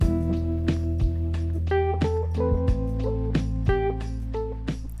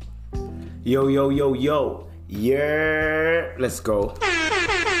Yo, yo, yo, yo. Yeah, let's go.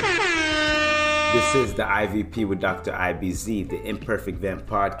 This is the IVP with Dr. IBZ, the Imperfect Vent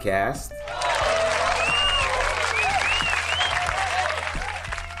Podcast.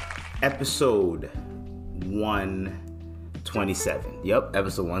 Episode 127. Yep,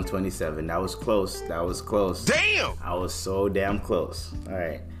 episode 127. That was close. Damn! I was so damn close. All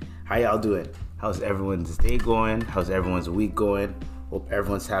right. How y'all doing? How's everyone's day going? How's everyone's week going? Hope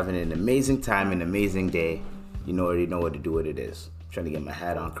everyone's having an amazing time, an amazing day. You already know what to do, what it is. I'm trying to get my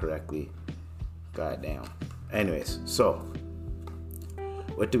hat on correctly. God damn. Anyways, so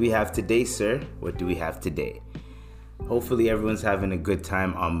what do we have today, sir? What do we have today? Hopefully everyone's having a good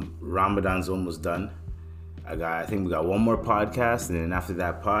time. Ramadan's almost done. I think we got one more podcast, and then after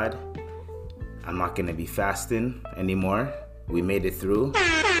that pod, I'm not gonna be fasting anymore. We made it through.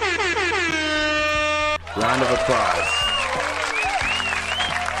 Round of applause.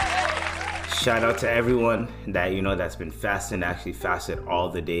 Shout out to everyone that, that's been fasting, actually fasted all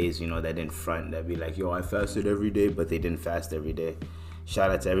the days, that didn't front, that be like, yo, I fasted every day, but they didn't fast every day.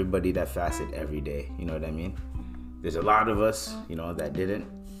 Shout out to everybody that fasted every day, you know what I mean? There's a lot of us, that didn't,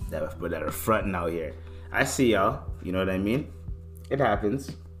 but that are fronting out here. I see y'all, you know what I mean? It happens.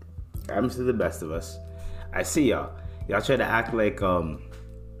 It happens to the best of us. I see y'all. Y'all try to act like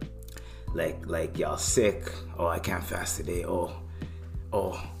y'all sick. Oh, I can't fast today. Oh,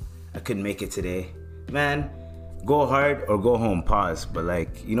 I couldn't make it today. Man, go hard or go home. Pause. But go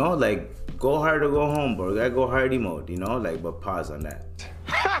hard or go home, bro. Gotta go hardy mode, but pause on that.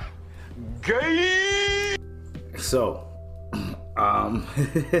 Gay! So,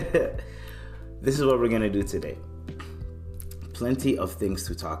 this is what we're gonna do today. Plenty of things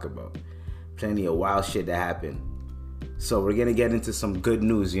to talk about. Plenty of wild shit that happened. So we're gonna get into some good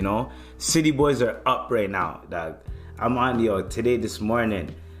news, City boys are up right now, dog. I'm on, this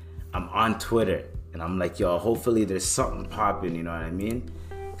morning, I'm on Twitter, and I'm like, hopefully there's something popping, you know what I mean?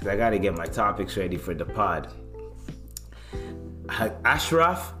 Because I gotta get my topics ready for the pod.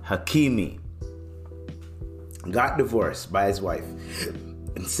 Ashraf Hakimi got divorced by his wife.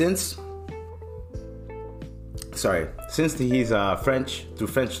 And since he's French, through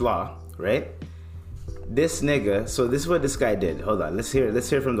French law, right? This nigga, so this is what this guy did. Hold on, let's hear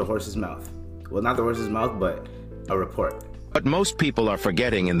from the horse's mouth. Well, not the horse's mouth, but a report. What most people are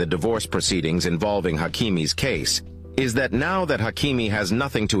forgetting in the divorce proceedings involving Hakimi's case is that now that Hakimi has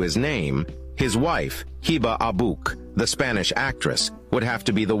nothing to his name, his wife, Hiba Abouk, the Spanish actress, would have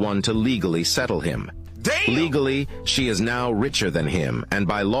to be the one to legally settle him. Damn! Legally, she is now richer than him, and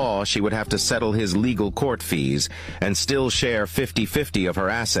by law, she would have to settle his legal court fees and still share 50-50 of her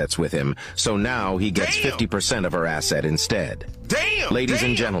assets with him, so now he gets 50% of her asset instead. Damn! Ladies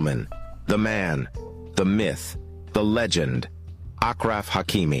and gentlemen, the man, the myth, the legend, Achraf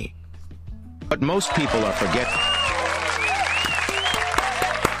Hakimi. But most people are forgetting.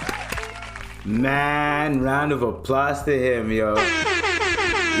 Man, round of applause to him, yo. Yo,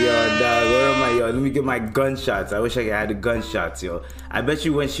 dog, where am I? Yo, let me get my gunshots. I wish I had the gunshots, yo. I bet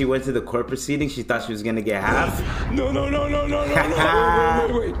you when she went to the court proceeding, she thought she was gonna get half. No.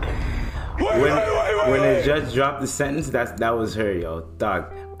 Wait. When the judge dropped the sentence, that was her, yo.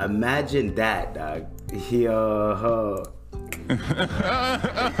 Dog, imagine that, dog. Yo.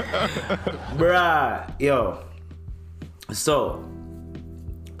 Bruh, yo. So,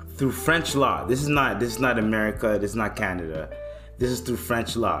 through French law, this is not America, this is not Canada. This is through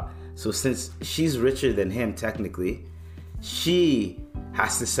French law. So since she's richer than him, technically, she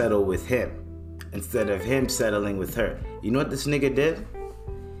has to settle with him instead of him settling with her. You know what this nigga did?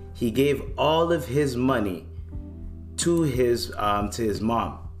 He gave all of his money to his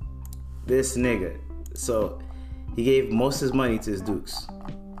mom. This nigga. So he gave most of his money to his dukes.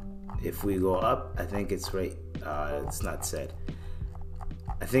 If we go up, I think it's right. It's not said.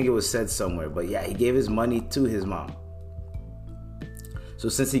 I think it was said somewhere, but yeah, he gave his money to his mom. So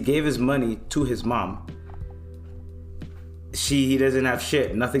since he gave his money to his mom, he doesn't have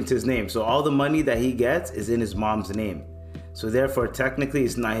shit, nothing to his name. So all the money that he gets is in his mom's name. So therefore, technically,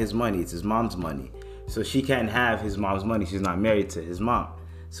 it's not his money, it's his mom's money. So she can't have his mom's money. She's not married to his mom.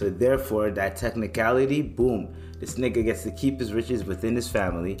 So therefore, that technicality, boom, this nigga gets to keep his riches within his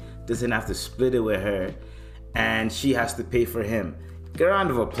family, doesn't have to split it with her, and she has to pay for him. Get a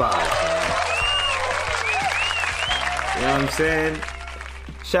round of applause, man. You know what I'm saying?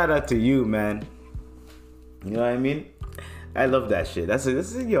 Shout out to you, man. You know what I mean? I love that shit. This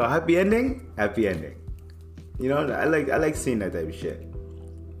is your happy ending. Happy ending. I like seeing that type of shit.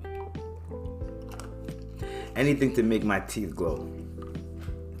 Anything to make my teeth glow.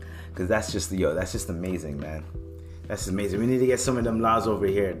 Cause that's just amazing, man. That's amazing. We need to get some of them laws over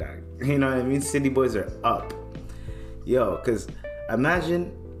here, dog. You know what I mean? City boys are up. Yo, because imagine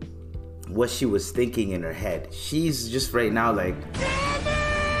what she was thinking in her head. She's just right now like,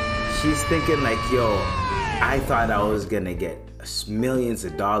 she's thinking like, yo, I thought I was going to get millions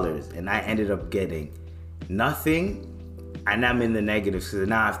of dollars and I ended up getting nothing. And I'm in the negatives because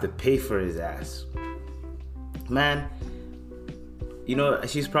now I have to pay for his ass. Man, you know,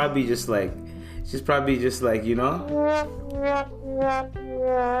 she's probably just like, you know?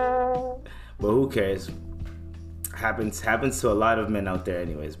 But who cares? Happens to a lot of men out there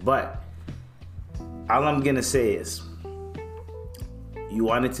anyways. But all I'm gonna say is, you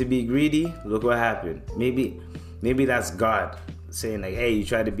wanted to be greedy, look what happened. Maybe that's God saying like, hey, you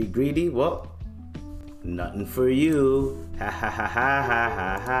try to be greedy? Well, nothing for you. Ha ha ha ha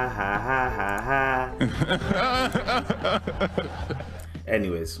ha ha ha ha ha.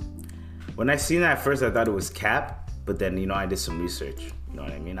 Anyways, when I seen that at first, I thought it was cap, but then, you know, I did some research. You know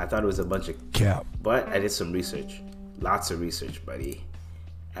what I mean? I thought it was a bunch of cap, but I did some research. Lots of research, buddy.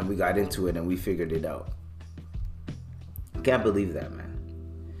 And we got into it and we figured it out. Can't believe that, man.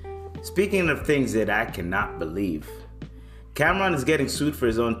 Speaking of things that I cannot believe, Cameron is getting sued for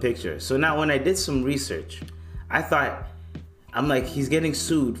his own picture. So now when I did some research, I'm like, he's getting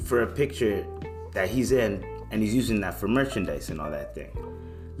sued for a picture that he's in and he's using that for merchandise and all that thing.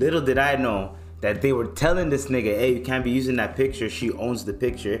 Little did I know that they were telling this nigga, hey, you can't be using that picture. She owns the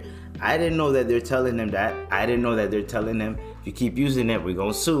picture. I didn't know that they're telling him that. I didn't know that they're telling him, if you keep using it, we're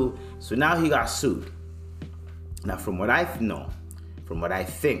going to sue. So now he got sued. Now, from what I know, from what I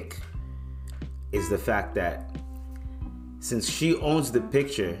think, is the fact that since she owns the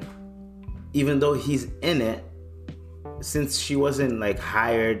picture, even though he's in it, since she wasn't like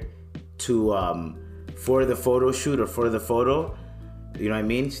hired to for the photo shoot or for the photo, you know what I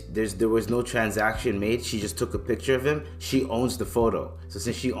mean? There was no transaction made. She just took a picture of him. She owns the photo. So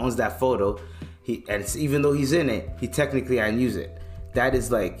since she owns that photo, even though he's in it, he technically can't use it. That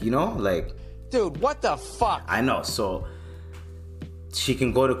is like, you know, like, dude, what the fuck? I know. So she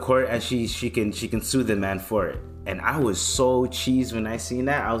can go to court and she can sue the man for it. And I was so cheesed when I seen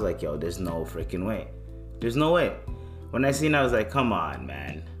that. I was like, yo, there's no freaking way. There's no way. When I seen that, I was like, come on,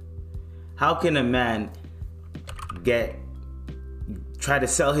 man. How can a man try to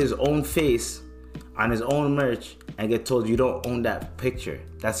sell his own face on his own merch and get told you don't own that picture?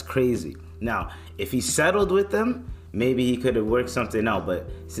 That's crazy. Now, if he settled with them, maybe he could have worked something out. But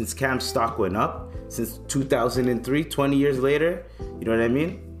since Cam's stock went up, since 2003, 20 years later, you know what I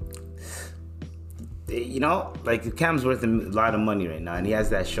mean? You know, like Cam's worth a lot of money right now and he has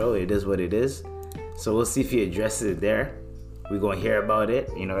that show. It is what it is. So we'll see if he addresses it there. We're going to hear about it.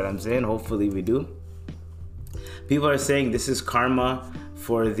 You know what I'm saying? Hopefully we do. People are saying this is karma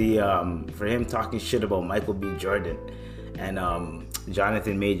for him talking shit about Michael B. Jordan and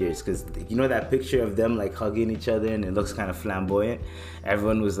Jonathan Majors, because you know that picture of them like hugging each other and it looks kind of flamboyant.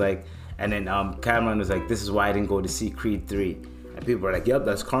 Everyone was like, and then Cameron was like, this is why I didn't go to see Creed 3. And people are like, yep,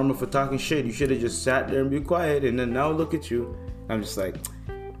 that's karma for talking shit. You should have just sat there and be quiet, and then now look at you. I'm just like,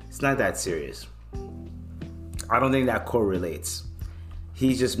 it's not that serious. I don't think that correlates.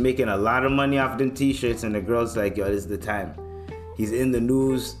 He's just making a lot of money off them t-shirts, and the girl's like, yo, this is the time. He's in the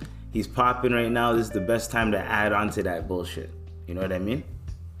news. He's popping right now. This is the best time to add on to that bullshit. You know what I mean?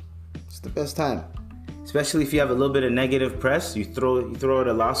 It's the best time. Especially if you have a little bit of negative press. You throw out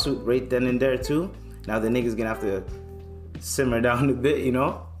a lawsuit right then and there too. Now the nigga's gonna have to simmer down a bit, you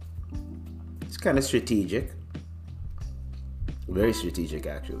know? It's kind of strategic. Very strategic,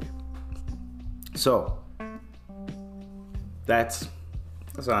 actually. So, that's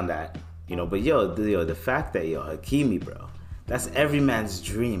on that, you know. But the fact that Hakimi, bro, that's every man's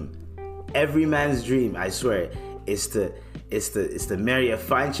dream. Every man's dream, I swear, is to marry a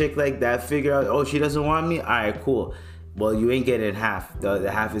fine chick like that. Figure out, oh, she doesn't want me. All right, cool. Well, you ain't getting half.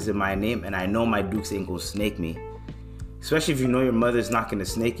 The half is in my name, and I know my dukes ain't gonna snake me. Especially if you know your mother's not gonna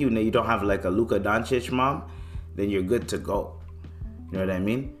snake you, and you don't have like a Luka Doncic mom, then you're good to go. You know what I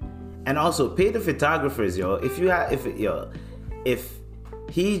mean? And also pay the photographers, yo. If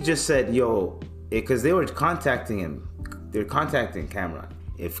he just said, yo, because they were contacting him, they're contacting Cameron.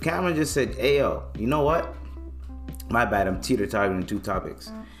 If Cameron just said, hey, yo, you know what? My bad, I'm teeter-tottering two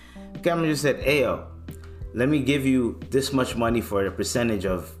topics. Cameron just said, hey, yo, let me give you this much money for a percentage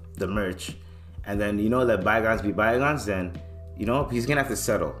of the merch. And then, you know, let bygones be bygones, then, you know, he's going to have to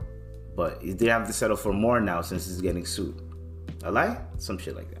settle. But they have to settle for more now since he's getting sued. A lie? Some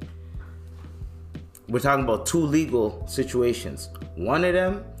shit like that. We're talking about two legal situations. One of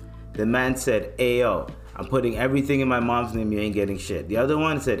them, the man said, hey, yo, I'm putting everything in my mom's name, you ain't getting shit. The other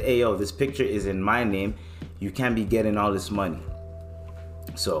one said, hey, yo, this picture is in my name. you can't be getting all this money.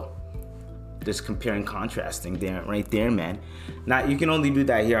 So just comparing, contrasting there, right there, man. Now you can only do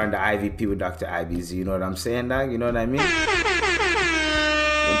that here on the IVP with Dr. IBZ. You know what I'm saying, dog? You know what I mean?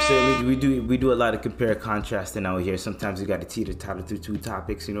 I'm saying we do a lot of compare contrasting out here. Sometimes we got to teeter-totter through two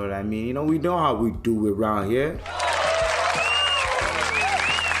topics. You know what I mean? You know, we know how we do it around here.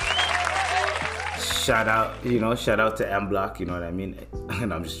 Shout out to M Block. You know what I mean?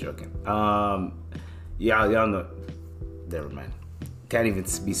 No, I'm just joking. Y'all know. Never mind. Can't even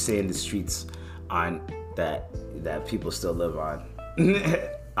be saying the streets on that people still live on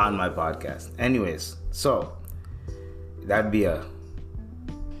on my podcast. Anyways, so that'd be a.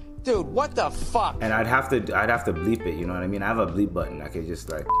 Dude, what the fuck? And I'd have to bleep it, you know what I mean? I have a bleep button. I could just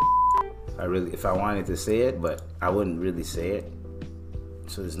like, if I wanted to say it, but I wouldn't really say it.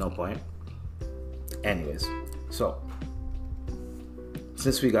 So there's no point. Anyways, so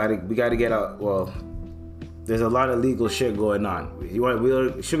since we gotta get out. Well, there's a lot of legal shit going on.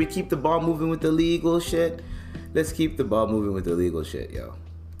 Should we keep the ball moving with the legal shit? Let's keep the ball moving with the legal shit, yo.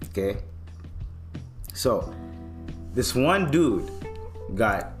 Okay. So this one dude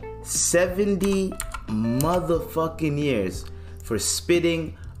got 70 motherfucking years for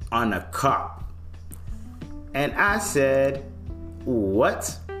spitting on a cop. And I said,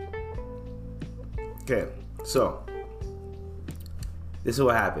 what? Okay, so this is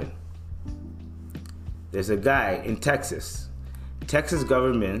what happened. There's a guy in Texas. Texas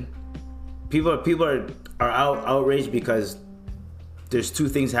government, people are outraged because there's two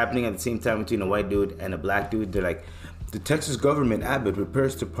things happening at the same time between a white dude and a black dude. They're like, the Texas government, Abbott,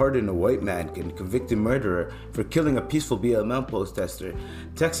 prepares to pardon a white man and convicted murderer for killing a peaceful BLM protester.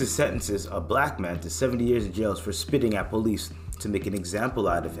 Texas sentences a black man to 70 years in jail for spitting at police to make an example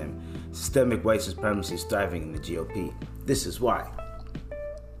out of him. Systemic white supremacy is thriving in the GOP. This is why.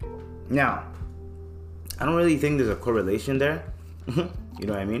 Now, I don't really think there's a correlation there. You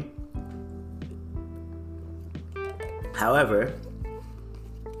know what I mean? However,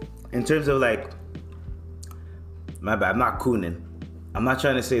 in terms of like, my bad, I'm not cooning. I'm not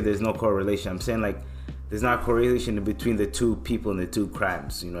trying to say there's no correlation. I'm saying like there's not a correlation between the two people and the two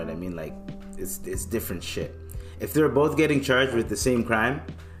crimes. You know what I mean? Like it's different shit. If they're both getting charged with the same crime,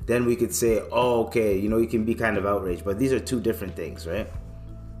 then we could say, oh, okay, you know, you can be kind of outraged. But these are two different things, right?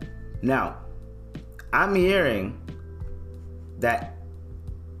 Now, I'm hearing that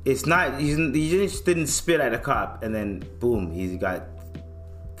it's not, he just didn't spit at a cop and then boom, he's got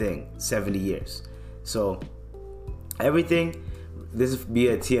 70 years. So everything, this is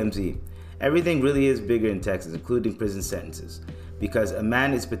via TMZ, everything really is bigger in Texas, including prison sentences, because a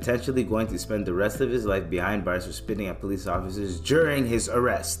man is potentially going to spend the rest of his life behind bars for spitting at police officers during his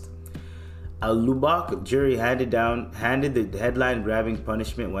arrest. A Lubbock jury handed the headline-grabbing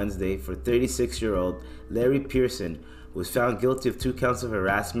punishment Wednesday for 36-year-old Larry Pearson, who was found guilty of 2 counts of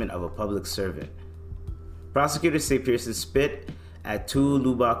harassment of a public servant. Prosecutors say Pearson spit at 2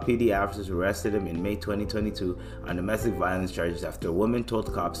 Lubbock PD officers who arrested him in May 2022 on domestic violence charges after a woman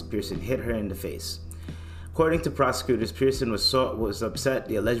told cops Pearson hit her in the face. According to prosecutors, Pearson was upset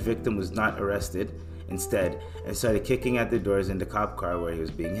the alleged victim was not arrested instead and started kicking at the doors in the cop car where he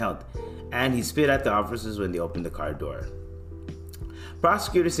was being held. And he spit at the officers when they opened the car door.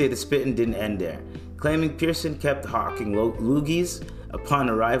 Prosecutors say the spitting didn't end there, claiming Pearson kept hawking loogies upon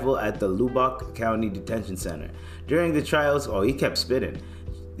arrival at the Lubbock County Detention Center. During the trials, he kept spitting.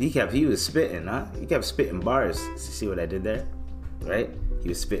 He was spitting, huh? He kept spitting bars. See what I did there? Right? He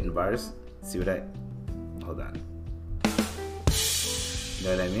was spitting bars. See what I... Hold on. You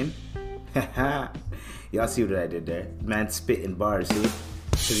know what I mean? Y'all see what I did there? Man spitting bars, see?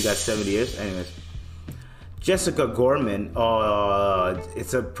 Because he got 70 years. Anyways. Jessica Gorman,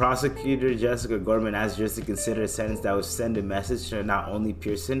 it's a prosecutor. Jessica Gorman asked judges to consider a sentence that would send a message to not only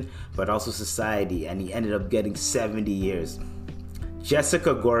Pearson, but also society, and he ended up getting 70 years.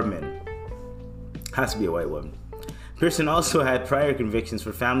 Jessica Gorman has to be a white woman. Pearson also had prior convictions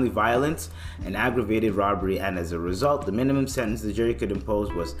for family violence and aggravated robbery, and as a result, the minimum sentence the jury could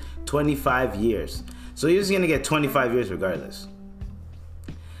impose was 25 years. So he was going to get 25 years regardless.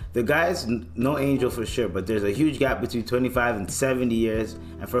 The guy's no angel for sure, but there's a huge gap between 25 and 70 years,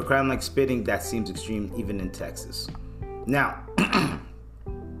 and for a crime like spitting, that seems extreme even in Texas. Now,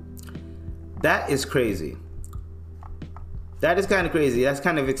 that is crazy. That is kind of crazy. That's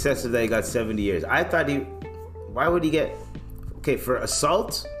kind of excessive that he got 70 years. I thought why would he get, for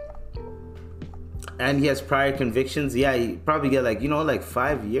assault, and he has prior convictions, yeah, he probably get like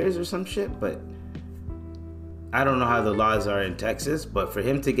 5 years or some shit, but I don't know how the laws are in Texas, but for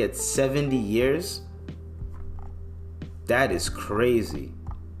him to get 70 years, that is crazy.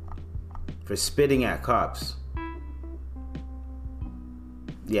 for spitting at cops.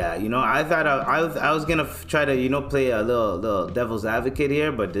 Yeah, you know, I thought I was gonna try to, you know, play a little devil's advocate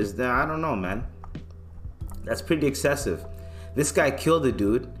here, but I don't know, man. That's pretty excessive. This guy killed a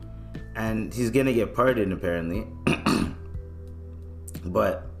dude, and he's gonna get pardoned apparently.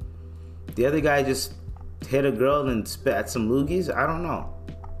 But the other guy just hit a girl and spit at some loogies. I don't know.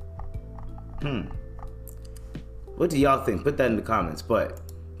 What do y'all think? Put that in the comments. But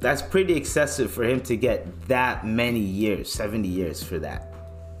that's pretty excessive for him to get that many years, 70 years for that.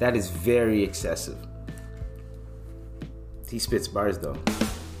 That is very excessive. He spits bars though.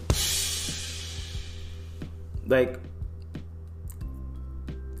 Like,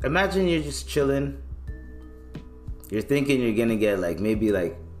 imagine you're just chilling. You're thinking you're gonna get like maybe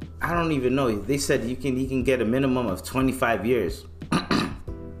like, I don't even know. They said he can get a minimum of 25 years.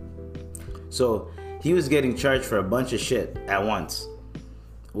 So he was getting charged for a bunch of shit at once,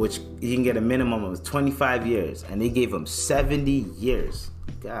 which he can get a minimum of 25 years, and they gave him 70 years.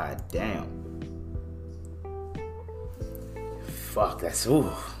 God damn. Fuck, that's, ooh,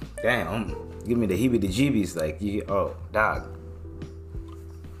 damn. Give me the heebie-jeebies, like, oh, dog.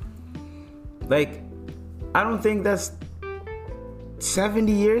 Like, I don't think that's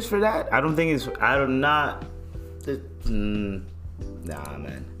 70 years for that. I don't think it's, nah,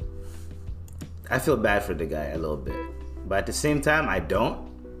 man. I feel bad for the guy a little bit. But at the same time, I don't,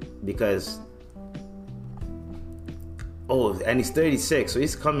 because, oh, and he's 36, so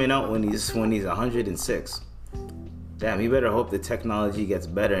he's coming out when he's 106. Damn, he better hope the technology gets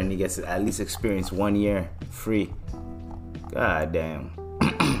better and he gets to at least experience 1 year free. God damn.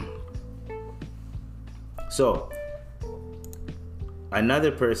 So,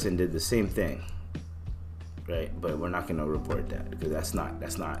 another person did the same thing, right? But we're not gonna report that because that's not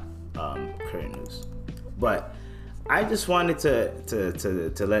current news. But I just wanted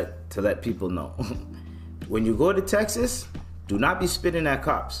to let people know. When you go to Texas, do not be spitting at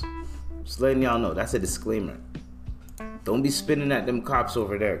cops. Just letting y'all know. That's a disclaimer. Don't be spitting at them cops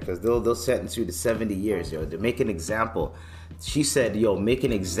over there, because they'll sentence you to 70 years, yo. To make an example. She said, yo, make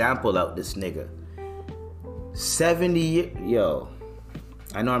an example out this nigga. 70 years, yo.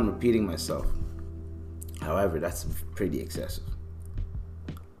 I know I'm repeating myself. However, that's pretty excessive.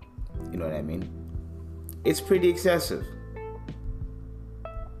 You know what I mean? It's pretty excessive.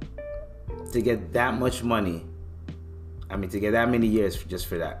 To get that much money, I mean, to get that many years just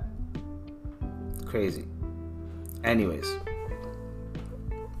for that. Crazy. Anyways,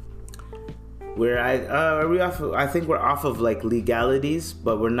 are we off of, I think we're off of like legalities,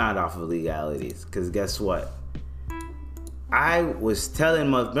 but we're not off of legalities, because guess what? I was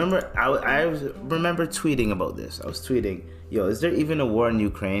telling I remember tweeting about this. I was tweeting, yo, is there even a war in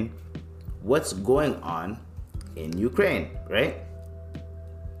Ukraine? What's going on in Ukraine, right?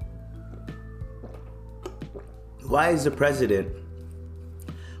 Why is the president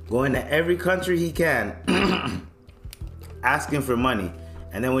going to every country he can asking for money,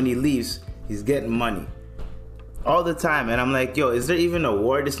 and then when he leaves, he's getting money all the time? And I'm like, yo, is there even a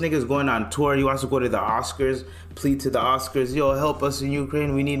war? This nigga's going on tour. He wants to go to the Oscars, plead to the Oscars, yo, help us in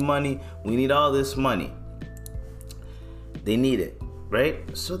Ukraine. We need money. We need all this money. They need it,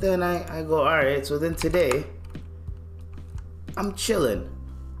 right? So then I go, all right. So then today, I'm chilling,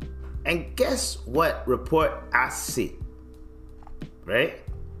 and guess what report I see, right?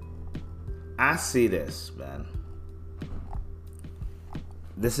 I see this, man.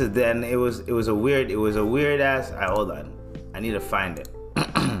 This is then it was a weird ass. Hold on, I need to find it.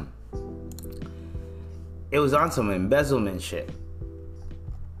 It was on some embezzlement shit,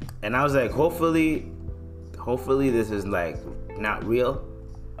 and I was like, hopefully this is like not real.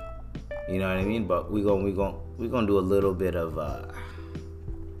 You know what I mean? But we gonna do a little bit of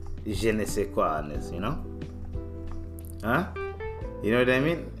je ne sais quoi on this, you know? Huh? You know what I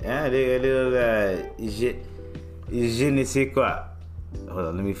mean? Yeah, they a little je ne sais quoi. Hold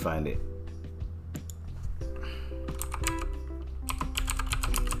on, let me find it.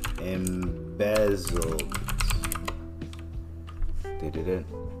 Embezzled.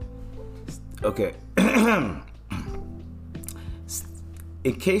 Okay.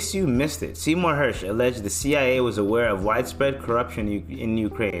 In case you missed it, Seymour Hersh alleged the CIA was aware of widespread corruption in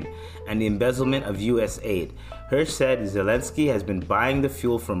Ukraine and the embezzlement of U.S. aid. Hersh said Zelensky has been buying the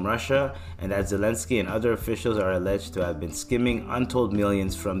fuel from Russia, and that Zelensky and other officials are alleged to have been skimming untold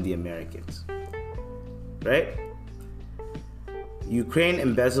millions from the Americans. Right? Ukraine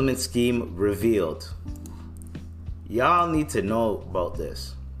embezzlement scheme revealed. Y'all need to know about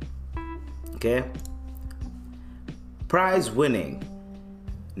this. Okay? Prize-winning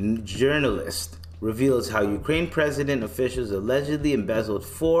journalist reveals how Ukraine president officials allegedly embezzled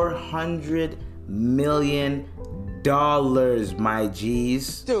 $400 million, my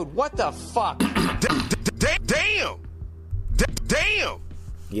G's. Dude, what the fuck? Damn! Damn!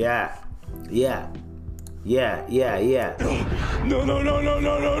 Yeah. No.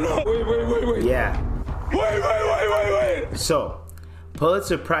 Wait. Yeah. Wait. So,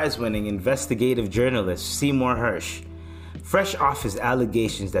 Pulitzer Prize-winning investigative journalist Seymour Hersh, fresh off his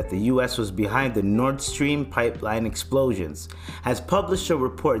allegations that the U.S. was behind the Nord Stream pipeline explosions, has published a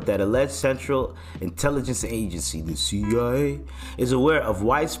report that alleged Central Intelligence Agency, the CIA, is aware of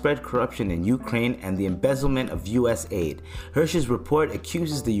widespread corruption in Ukraine and the embezzlement of U.S. aid. Hersh's report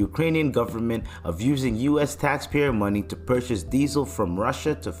accuses the Ukrainian government of using U.S. taxpayer money to purchase diesel from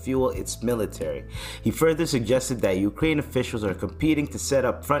Russia to fuel its military. He further suggested that Ukraine officials are competing to set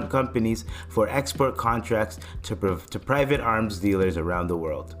up front companies for export contracts to private arms dealers around the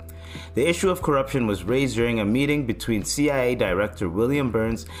world. The issue of corruption was raised during a meeting between CIA Director William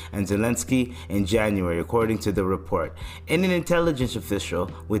Burns and Zelensky in January, according to the report. And an intelligence official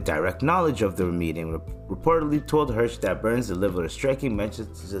with direct knowledge of the meeting reportedly told Hersh that Burns delivered a striking message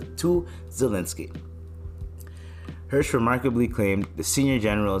to Zelensky. Hersh remarkably claimed the senior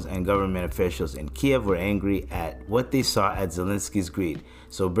generals and government officials in Kiev were angry at what they saw as Zelensky's greed.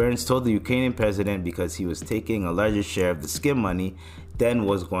 So Burns told the Ukrainian president because he was taking a larger share of the skim money than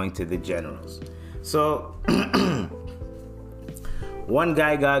was going to the generals. So one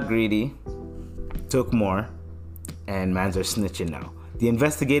guy got greedy, took more, and mans are snitching now. The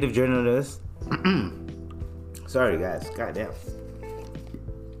investigative journalist sorry guys, goddamn.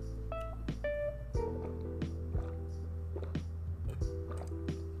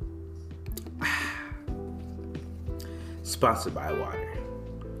 Sponsored by water.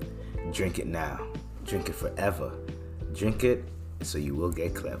 Drink it now. Drink it forever. Drink it so you will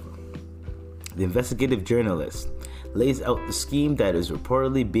get clever. The investigative journalist lays out the scheme that is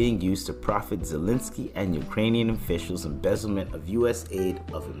reportedly being used to profit Zelensky and Ukrainian officials' embezzlement of U.S. aid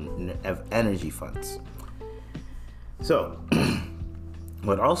of energy funds. So,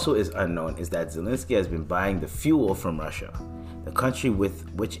 what also is unknown is that Zelensky has been buying the fuel from Russia, the country with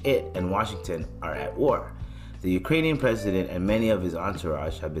which it and Washington are at war. The Ukrainian president and many of his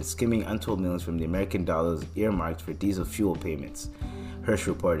entourage have been skimming untold millions from the American dollars earmarked for diesel fuel payments, Hersh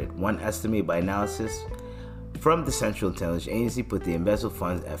reported. One estimate by analysis from the Central Intelligence Agency put the embezzled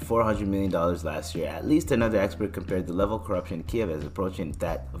funds at $400 million last year. At least another expert compared the level of corruption in Kiev as approaching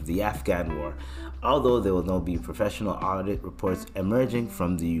that of the Afghan war, although there will not be professional audit reports emerging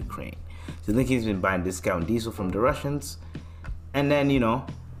from the Ukraine. Zelensky's been buying discount diesel from the Russians, and then,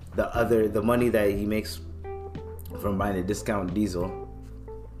 the money that he makes from buying a discount diesel,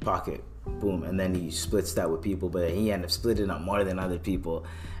 pocket, boom, and then he splits that with people, but he ended up splitting up more than other people,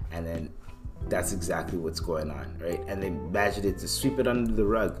 and then that's exactly what's going on, right? And they badgered it to sweep it under the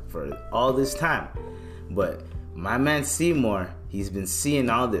rug for all this time. But my man Seymour, he's been seeing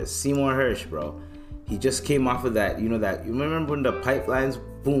all this. Seymour Hersh, bro. He just came off of that, you remember when the pipelines,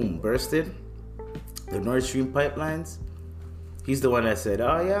 boom, bursted? The Nord Stream pipelines? He's the one that said,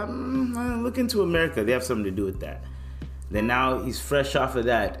 oh yeah, look into America. They have something to do with that. Then now he's fresh off of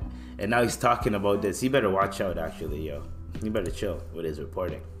that, and now he's talking about this. He better watch out, actually, yo. He better chill with his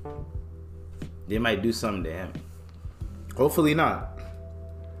reporting. They might do something to him. Hopefully not.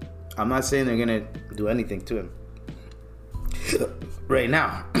 I'm not saying they're gonna do anything to him right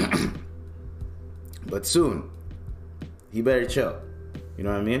now. But soon, he better chill. You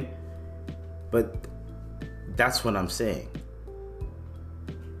know what I mean? But that's what I'm saying.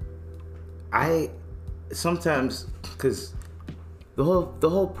 I sometimes, because the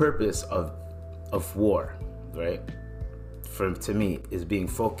whole purpose of war, right, to me, is being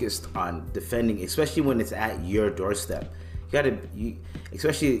focused on defending, especially when it's at your doorstep.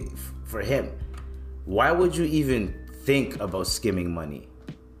 Especially for him, why would you even think about skimming money?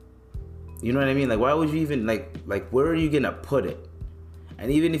 You know what I mean? Like, why would you even, like where are you gonna put it? And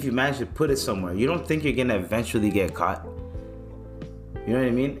even if you manage to put it somewhere, you don't think you're gonna eventually get caught? You know what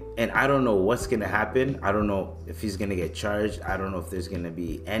I mean? And I don't know what's gonna happen. I don't know if he's gonna get charged. I don't know if there's gonna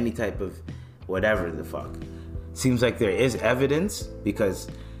be any type of whatever the fuck. Seems like there is evidence, because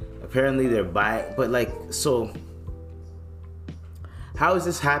apparently they're buying, but like, so how is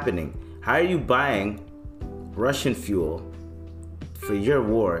this happening? How are you buying Russian fuel for your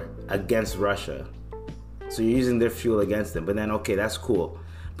war against Russia? So you're using their fuel against them, but then, okay, that's cool.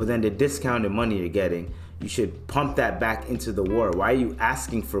 But then the discounted money you're getting, you should pump that back into the war. Why are you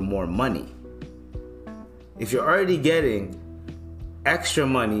asking for more money? If you're already getting extra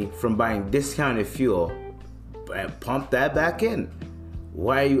money from buying discounted fuel, pump that back in.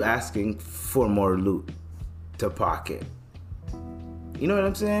 why are you asking for more loot to pocket? You know what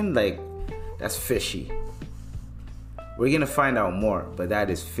I'm saying? Like, that's fishy. We're gonna find out more, but that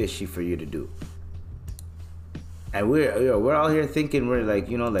is fishy for you to do. And we're all here thinking we're like,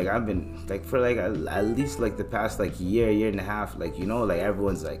 you know, like I've been like for like at least like the past like year and a half, like, you know, like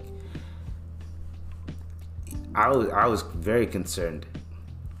everyone's like, I was very concerned.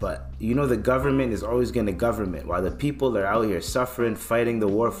 But you know, the government is always gonna government. While the people are out here suffering, fighting the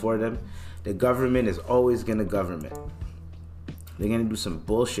war for them, the government is always gonna government. They're gonna do some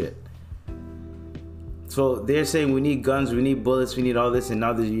bullshit. So they're saying we need guns, we need bullets, we need all this, and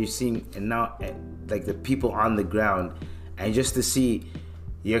now that you're seeing, and now like the people on the ground, and just to see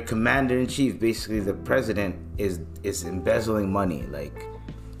your commander-in-chief, basically the president, is embezzling money. Like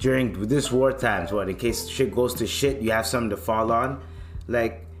during this war times, what, in case shit goes to shit, you have something to fall on.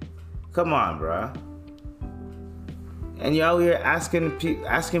 Like, come on, bruh. And you're out here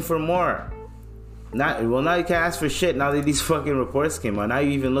asking for more. Now you can't ask for shit now that these fucking reports came out. Now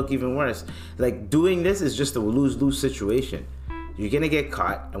you even look even worse. Like, doing this is just a lose-lose situation. You're gonna get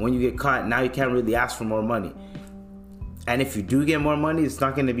caught, and when you get caught, now you can't really ask for more money. And if you do get more money, it's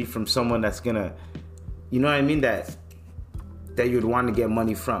not gonna be from someone that's gonna, you know what I mean, that you'd want to get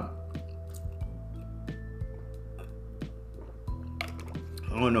money from.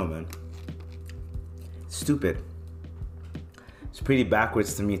 I don't know, man. Stupid. It's pretty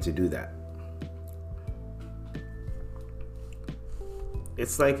backwards to me to do that.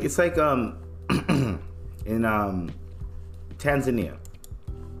 It's like in Tanzania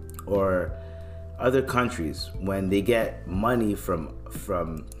or other countries, when they get money from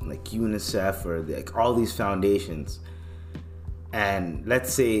like UNICEF or like all these foundations, and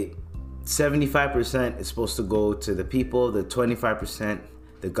let's say 75% is supposed to go to the people, the 25%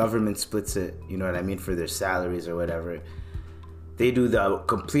 the government splits it, you know what I mean, for their salaries or whatever. They do the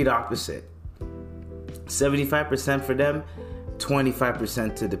complete opposite. 75% for them,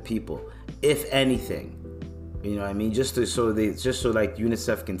 25% to the people, if anything. You know what I mean? Just so like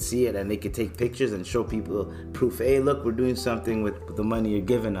UNICEF can see it and they can take pictures and show people proof. Hey, look, we're doing something with the money you're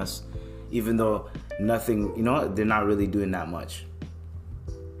giving us, even though nothing, you know, they're not really doing that much.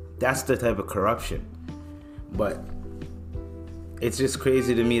 That's the type of corruption. But it's just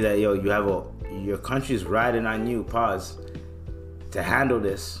crazy to me that, yo, you have your country's riding on you, to handle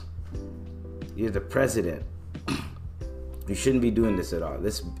this. You're the president. You shouldn't be doing this at all.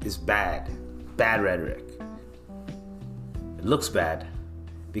 This is bad. Bad rhetoric. It looks bad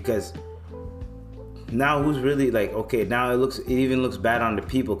because now who's really like, okay, now it even looks bad on the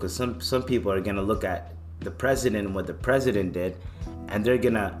people, because some people are gonna look at the president and what the president did, and they're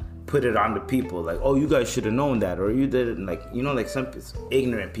gonna put it on the people, like, oh, you guys should have known that, or you didn't, like, you know, like some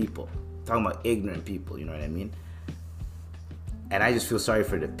ignorant people. I'm talking about ignorant people, you know what I mean? And I just feel sorry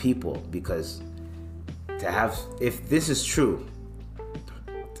for the people, because if this is true,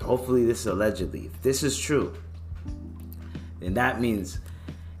 hopefully this is allegedly, if this is true, then that means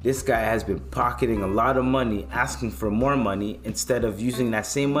this guy has been pocketing a lot of money, asking for more money, instead of using that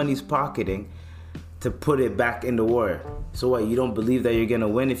same money he's pocketing to put it back in the war. So what, you don't believe that you're gonna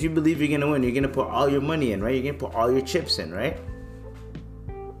win? If you believe you're gonna win, you're gonna put all your money in, right? You're gonna put all your chips in, right?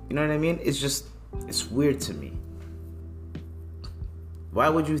 You know what I mean? It's weird to me. Why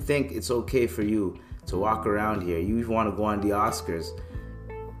would you think it's okay for you to walk around here? You want to go on the Oscars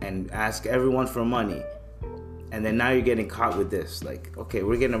and ask everyone for money, and then now you're getting caught with this. Like, okay,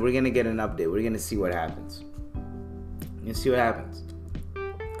 we're gonna get an update. We're gonna see what happens. It's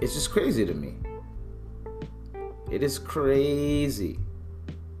just crazy to me. It is crazy.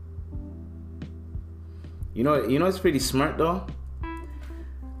 You know it's pretty smart though.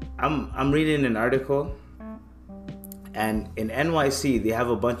 I'm reading an article, and in NYC they have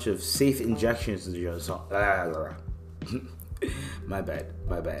a bunch of safe injections. My bad.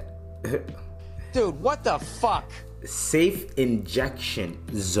 Dude, what the fuck? Safe injection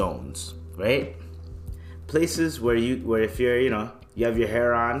zones, right? Places where if you're, you know, you have your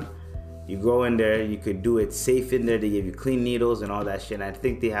hair on, you go in there, you could do it safe in there. They give you clean needles and all that shit. And I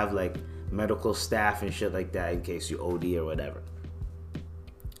think they have like medical staff and shit like that in case you OD or whatever.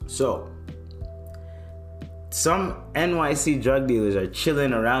 So some NYC drug dealers are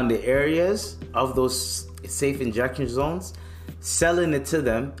chilling around the areas of those safe injection zones, selling it to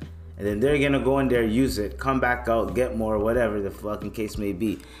them, and then they're gonna go in there, use it, come back out, get more, whatever the fucking case may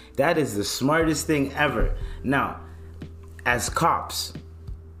be. That is the smartest thing ever. Now, as cops,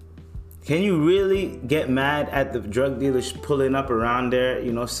 can you really get mad at the drug dealers pulling up around there,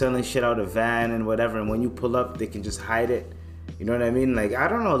 you know, selling shit out of van and whatever, and when you pull up, they can just hide it? You know what I mean? Like, I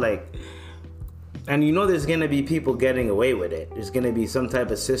don't know, like, And you know there's gonna be people getting away with it. There's gonna be some type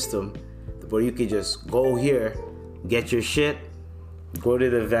of system where you could just go here, get your shit, go to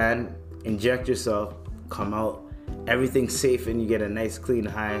the van, inject yourself, come out, everything's safe, and you get a nice clean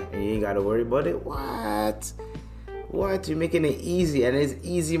high, and you ain't gotta worry about it. What? You're making it easy, and it's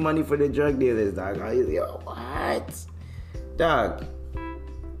easy money for the drug dealers, dog. Yo, what? Dog.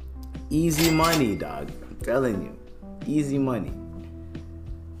 Easy money, dog. I'm telling you. Easy money.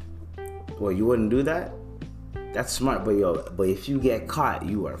 Well, you wouldn't do that? That's smart, but if you get caught,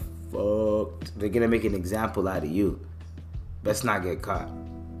 you are fucked. They're gonna make an example out of you. Let's not get caught.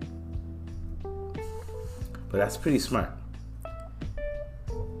 But that's pretty smart.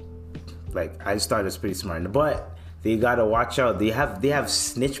 Like, I just thought it was pretty smart. But they gotta watch out. They have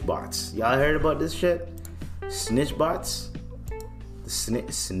snitch bots. Y'all heard about this shit? Snitch bots? The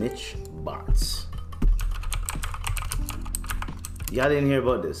snitch bots. Y'all didn't hear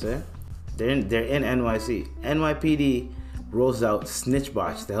about this, eh? They're in NYC. NYPD rolls out snitch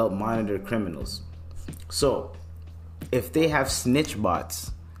bots to help monitor criminals. So, if they have snitch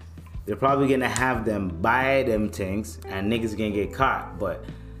bots, they're probably gonna have them buy them things, and niggas gonna get caught. But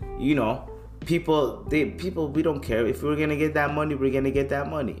you know, people, we don't care. If we're gonna get that money, we're gonna get that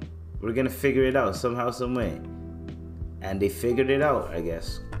money. We're gonna figure it out somehow, some way. And they figured it out, I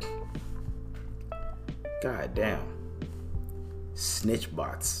guess. God damn. Snitch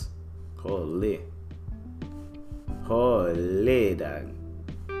bots. Holy, dog.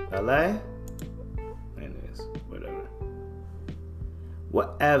 I lie? Anyways,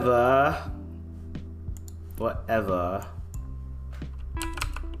 whatever.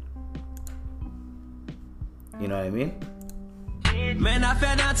 You know what I mean? Man, I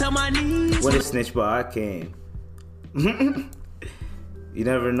fell down to my knees. What a snitch bot I came. You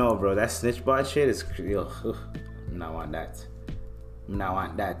never know, bro. That snitch bot shit is yo. I not want that.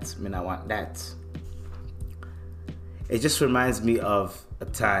 It just reminds me of a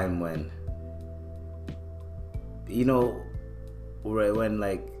time when, you know, when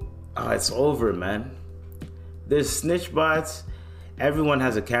like, oh, it's over, man. There's snitch bots. Everyone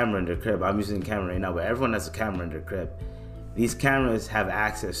has a camera in their crib. I'm using a camera right now, but everyone has a camera in their crib. These cameras have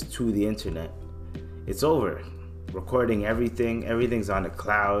access to the internet. It's over. Recording everything. Everything's on the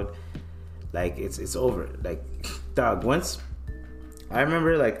cloud. Like, it's over. Like, dog, once... I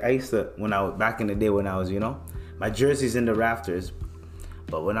remember, like, I used to, when I was, back in the day when I was, you know, my jersey's in the rafters,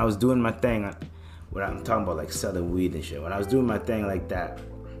 but when I was doing my thing, when I'm talking about, like, selling weed and shit, when I was doing my thing like that,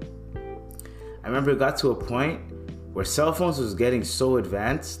 I remember it got to a point where cell phones was getting so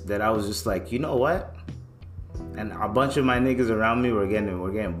advanced that I was just like, you know what? And a bunch of my niggas around me were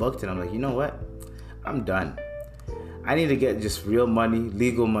getting booked, and I'm like, you know what? I'm done. I need to get just real money,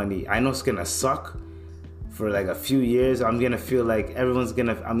 legal money. I know it's gonna suck. For like a few years, I'm gonna feel like I'm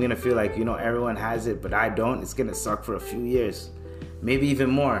gonna feel like, you know, everyone has it, but I don't. It's gonna suck for a few years, maybe even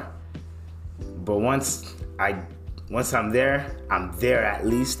more. But once I'm there at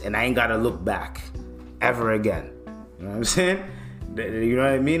least, and I ain't gotta look back ever again. You know what I'm saying? You know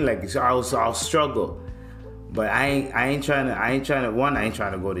what I mean? Like, so I'll struggle, but I ain't trying to. One, I ain't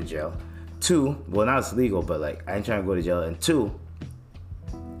trying to go to jail. Two, well, now it's legal, but like, I ain't trying to go to jail. And two,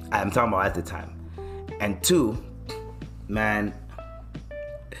 I'm talking about at the time. And two, man,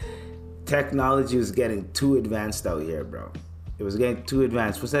 technology was getting too advanced out here, bro. It was getting too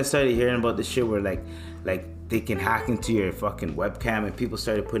advanced. Once I started hearing about this shit where like they can hack into your fucking webcam, and people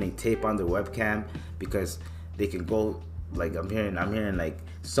started putting tape on their webcam because they can go, like, I'm hearing like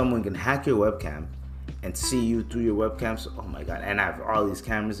someone can hack your webcam and see you through your webcam. So, oh my God. And I have all these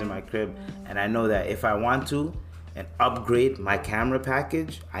cameras in my crib, and I know that if I want to and upgrade my camera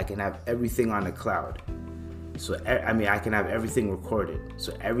package, I can have everything on the cloud. So, I mean, I can have everything recorded.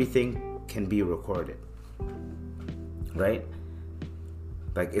 So everything can be recorded, right?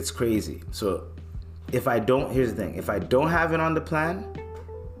 Like, it's crazy. So here's the thing. If I don't have it on the plan,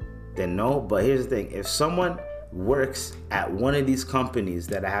 then no. But here's the thing. If someone works at one of these companies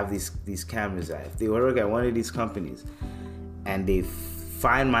that I have these cameras at, if they work at one of these companies and they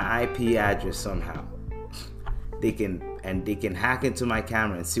find my IP address somehow, they can hack into my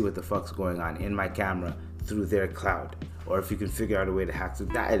camera and see what the fuck's going on in my camera through their cloud. Or if you can figure out a way to hack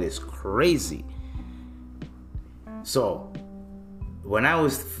through that, it is crazy. So when I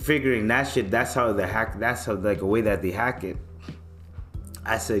was figuring that shit, that's how like a way that they hack it,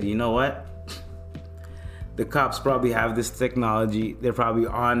 I said, you know what? The cops probably have this technology. They're probably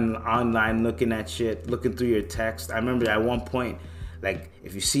online looking at shit, looking through your text. I remember at one point, like,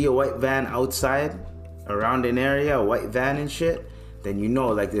 if you see a white van outside around an area, a white van and shit, then you know,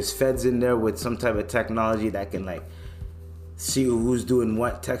 like, there's feds in there with some type of technology that can, like, see who's doing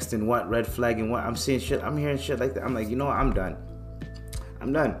what, texting what, red flagging what. I'm seeing shit. I'm hearing shit like that. I'm like, you know what? I'm done.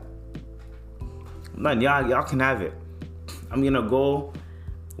 Y'all can have it. I'm gonna go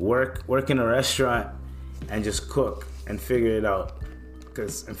work in a restaurant and just cook and figure it out.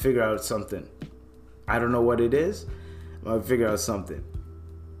 And figure out something. I don't know what it is. I'm gonna figure out something.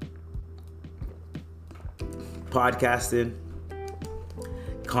 Podcasting,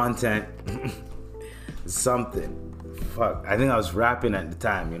 content, something. Fuck. I think I was rapping at the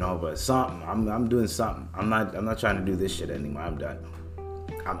time, you know, but something. I'm doing something. I'm not trying to do this shit anymore. I'm done.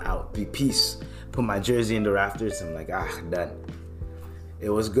 I'm out. Peace. Put my jersey in the rafters. I'm like, done. It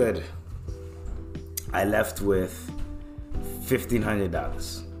was good. I left with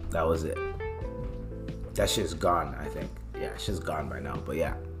 $1,500. That was it. That shit's gone, I think. Yeah, shit's gone by now. But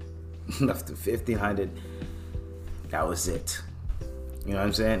yeah, left with $1,500. That was it. You know what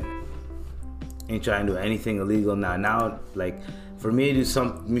I'm saying? Ain't trying to do anything illegal now. Now, like, for me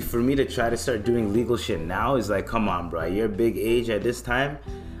to try to start doing legal shit now is like, come on, bro. You're big age at this time.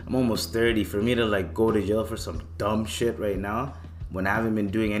 I'm almost 30. For me to like go to jail for some dumb shit right now, when I haven't been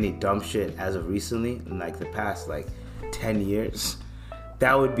doing any dumb shit as of recently, in like the past like 10 years,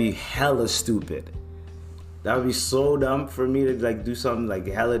 that would be hella stupid. That would be so dumb for me to like do something like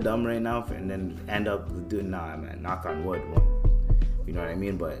hella dumb right now and then end up doing, man, knock on wood. You know what I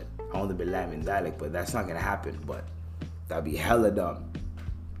mean? But I want to be laughing that, but that's not gonna happen. But that'd be hella dumb,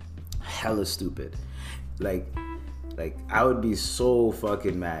 hella stupid. Like I would be so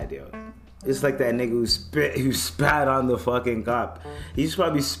fucking mad, yo. It's like that nigga who spat on the fucking cop. He's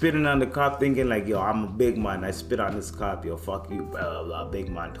probably spitting on the cop thinking like, yo, I'm a big man. I spit on this cop, yo, fuck you, blah, blah, blah, big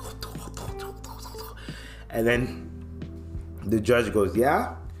man. And then the judge goes,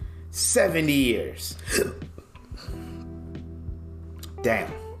 yeah? 70 years.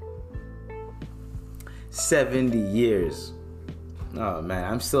 Damn. 70 years. Oh man,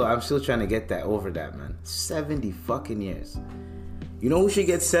 I'm still trying to get that over that, man. 70 fucking years. You know who should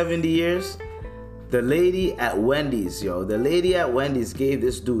get 70 years? The lady at Wendy's, yo. The lady at Wendy's gave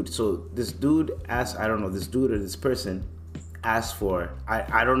this dude. So this dude asked, I don't know, this dude or this person asked for,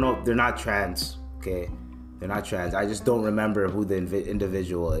 I don't know, they're not trans, okay? They're not trans. I just don't remember who the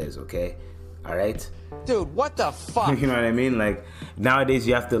individual is, okay? All right? Dude, what the fuck? You know what I mean? Like, nowadays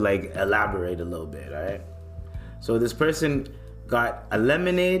you have to, like, elaborate a little bit, all right? So this person got a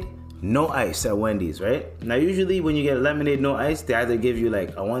lemonade, no ice at Wendy's, right? Now, usually when you get a lemonade, no ice, they either give you,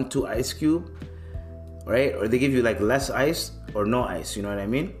 like, a 1-2 ice cube, right? Or they give you, like, less ice or no ice, you know what I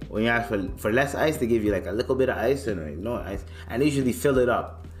mean? When you ask for less ice, they give you, like, a little bit of ice and, like, no ice. And they usually fill it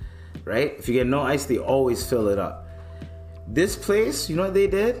up. Right? If you get no ice, they always fill it up. This place, you know what they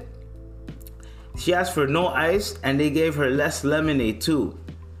did? She asked for no ice and they gave her less lemonade too.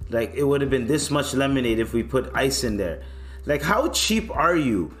 Like, it would have been this much lemonade if we put ice in there. Like, how cheap are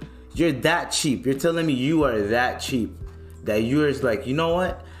you? You're that cheap. You're telling me you are that cheap that you're like, you know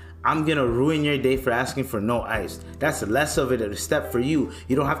what? I'm gonna ruin your day for asking for no ice. That's less of it a step for you.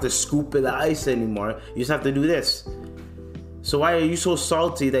 You don't have to scoop the ice anymore. You just have to do this. So why are you so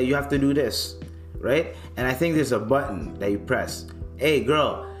salty that you have to do this, right? And I think there's a button that you press. Hey,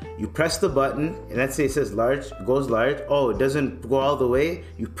 girl, you press the button, and let's say it says large, it goes large. Oh, it doesn't go all the way.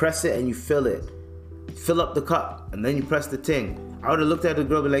 You press it and you fill it. Fill up the cup, and then you press the thing. I would have looked at the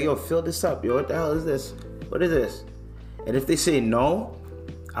girl and be like, yo, fill this up. Yo, what the hell is this? What is this? And if they say no,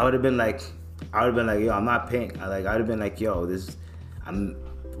 I would have been like, yo, I'm not paying. I would have been like, yo,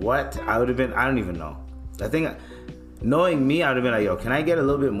 what? I would have been, I don't even know. I think, knowing me, I would have been like, yo, can I get a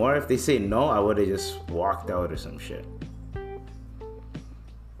little bit more? If they say no, I would have just walked out or some shit.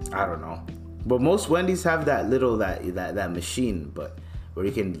 I don't know. But most Wendy's have that little, that machine, but where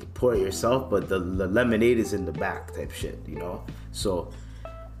you can pour it yourself, but the lemonade is in the back type shit, you know? So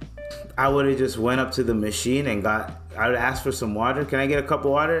I would have just went up to the machine and I would have asked for some water. Can I get a cup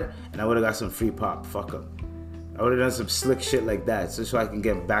of water? And I would have got some free pop. Fuck them. I would have done some slick shit like that just so I can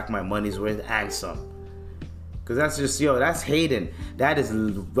get back my money's worth and some. Cause that's just, yo, that's hating. That's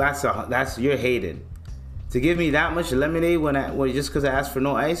you're hating. To give me that much lemonade when just cause I asked for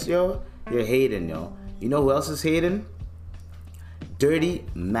no ice, yo, you're hating, yo. You know who else is hating? Dirty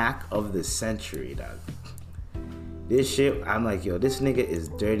Mac of the century, dog. This shit, I'm like, yo, this nigga is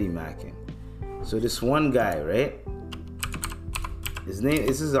dirty macking. So this one guy, right? His name,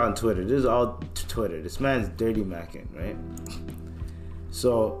 this is on Twitter. This is all Twitter. This man's dirty macking, right?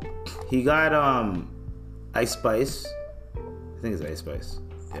 So he got Ice Spice. I think it's Ice Spice.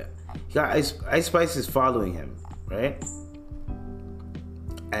 Yeah. He got Ice Spice is following him, right?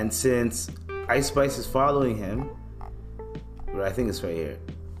 And since Ice Spice is following him, I think it's right here.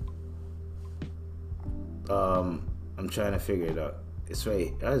 I'm I'm trying to figure it out. It's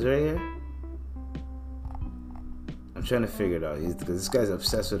right. Oh, it's right here. I'm trying to figure it out because this guy's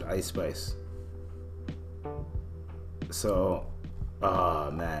obsessed with Ice Spice. So, oh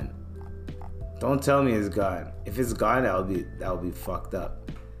man, don't tell me it's gone. If it's gone, that'll be fucked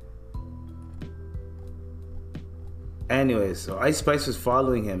up. Anyways, so Ice Spice was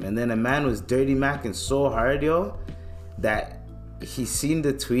following him, and then a man was dirty macking so hard, yo, that he seen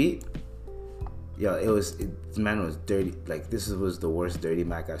the tweet. Yo, the man was dirty. Like, this was the worst dirty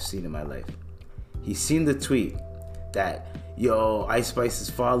mac I've seen in my life. He seen the tweet that, yo, Ice Spice is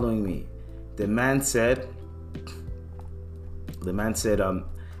following me. The man said,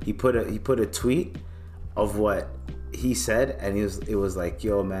 he put a tweet of what he said, and it was like,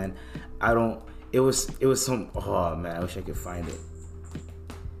 yo, man, it was some, oh man, I wish I could find it.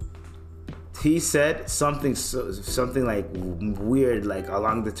 He said something like weird, like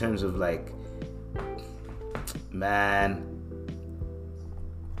along the terms of like, man,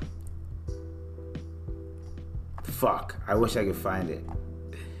 fuck, I wish I could find it.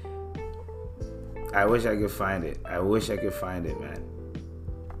 I wish I could find it, man.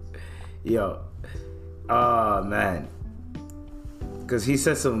 Yo, oh man, because he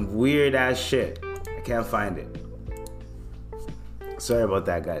said some weird ass shit. I can't find it. Sorry about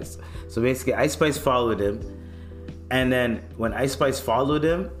that, guys. So basically, Ice Spice followed him, and then when Ice Spice followed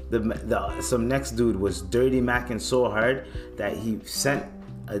him, some next dude was dirty macking so hard that he sent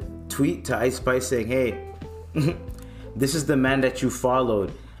a tweet to Ice Spice saying, "Hey, this is the man that you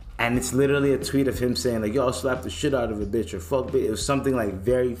followed." And it's literally a tweet of him saying like, yo, I'll slap the shit out of a bitch or fuck bitch. It was something like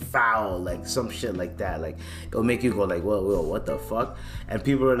very foul, like some shit like that. Like, it'll make you go like, whoa, what the fuck? And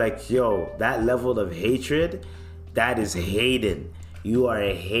people are like, yo, that level of hatred, that is hating. You are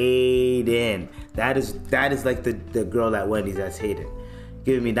hating. That is like the girl at Wendy's that's hating.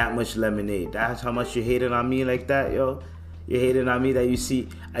 Giving me that much lemonade. That's how much you hating on me like that, yo? You're hating on me that you see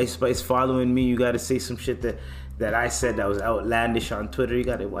Ice Spice following me. You gotta say some shit that I said that was outlandish on Twitter.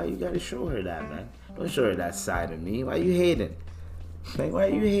 Why you gotta show her that, man? Don't show her that side of me. Why you hating? Like, why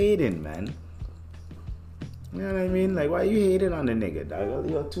you hating, man? You know what I mean? Like, why you hating on the nigga, dog?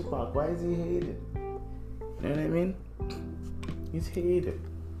 Yo, Tupac, why is he hating? You know what I mean? He's hated.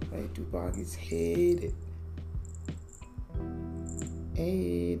 Like, Tupac is hated.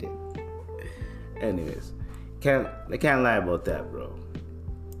 Hated. Anyways, I can't lie about that, bro.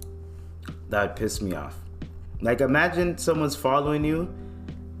 That would piss me off. Like, imagine someone's following you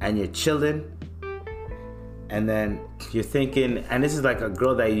and you're chilling, and then you're thinking, and this is like a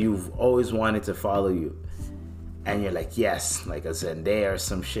girl that you've always wanted to follow you, and you're like, yes, like a Zendaya or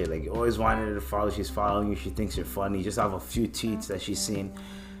some shit. Like, you always wanted her to follow. She's following you. She thinks you're funny. You just have a few tweets that she's seen,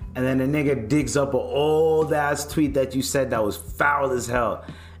 and then the nigga digs up an old ass tweet that you said that was foul as hell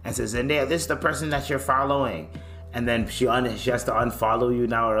and says, Zendaya, this is the person that you're following. And then she has to unfollow you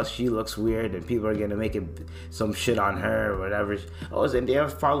now, or else she looks weird, and people are gonna make some shit on her or whatever. Oh, Zendaya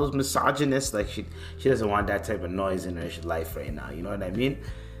follows misogynists. Like, she doesn't want that type of noise in her life right now. You know what I mean?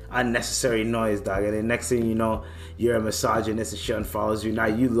 Unnecessary noise, dog. And then next thing you know, you're a misogynist and she unfollows you. Now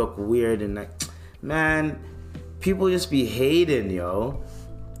you look weird, and like, man, people just be hating, yo.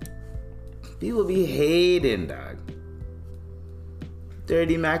 People be hating, dog.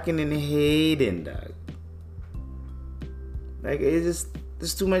 Dirty macking and hating, dog. Like, it's just,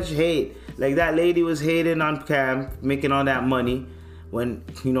 there's too much hate. Like, that lady was hating on Cam, making all that money, when,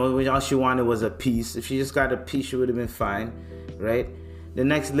 you know, when all she wanted was a piece. If she just got a piece, she would have been fine, right? The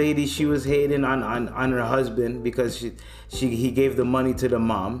next lady, she was hating on her husband because he gave the money to the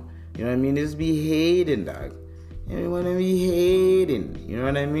mom. You know what I mean? Just be hating, dog. You want to be hating. You know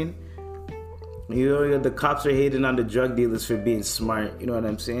what I mean? You know, the cops are hating on the drug dealers for being smart. You know what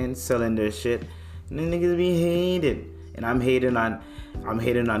I'm saying? Selling their shit. And the niggas be hating. And I'm hating on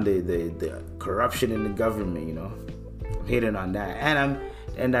the corruption in the government, you know. I'm hating on that.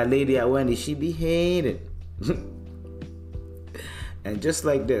 And that lady at Wendy, she be hating. And just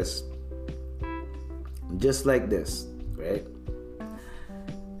like this, right?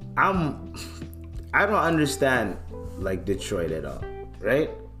 I don't understand like Detroit at all, right?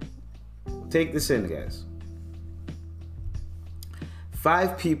 Take this in, guys.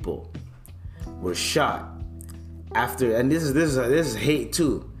 5 people were shot after, and this is hate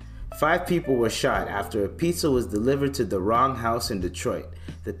too. 5 people were shot after a pizza was delivered to the wrong house in Detroit.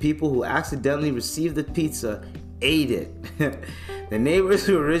 The people who accidentally received the pizza ate it. The neighbors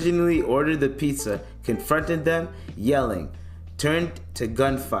who originally ordered the pizza confronted them, yelling, turned to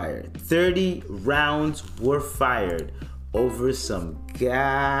gunfire. 30 rounds were fired over some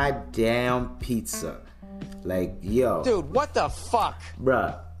goddamn pizza. Like, yo. Dude, what the fuck?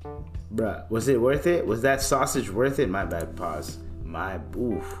 Bruh, Bruh, was it worth it? Was that sausage worth it? My bad, pause.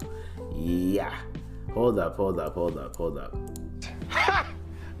 Oof. Yeah. Hold up. Ha!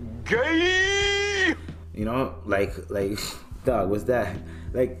 Gay! You know, like, dog, what's that?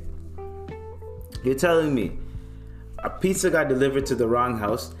 Like, you're telling me a pizza got delivered to the wrong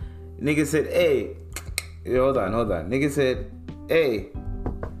house. Nigga said, hey, hold on. Nigga said, hey.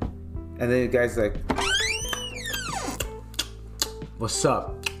 And then the guy's like, what's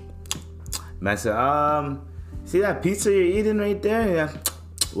up? Man said, see that pizza you're eating right there? Yeah.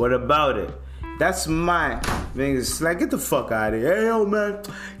 What about it? That's mine. Niggas like, get the fuck out of here. Hey, yo, man.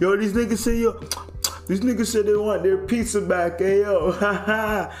 Yo, these niggas said they want their pizza back. Hey,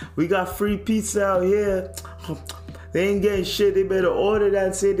 yo. We got free pizza out here. They ain't getting shit. They better order that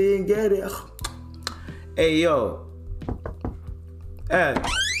and say they ain't get it. Hey, yo. Hey.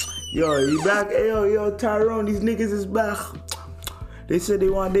 Yo, you back? Hey, yo, Tyrone, these niggas is back. They said they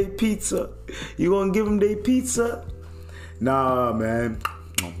want their pizza. You gonna give them their pizza? Nah, man.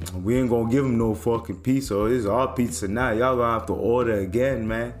 We ain't gonna give them no fucking pizza. This is our pizza now. Y'all gonna have to order again,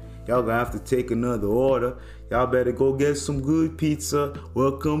 man. Y'all gonna have to take another order. Y'all better go get some good pizza.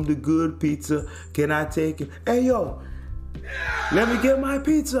 Welcome to good pizza. Can I take it? Hey, yo. Let me get my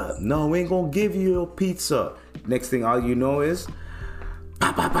pizza. No, we ain't gonna give you your pizza. Next thing all you know is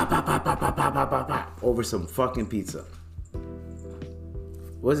over some fucking pizza.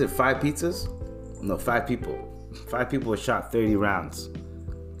 Was it 5 pizzas? No, 5 people. 5 people were shot 30 rounds.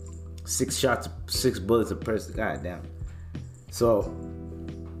 6 shots, 6 bullets a person. God damn. So,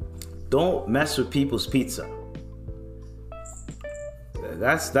 don't mess with people's pizza.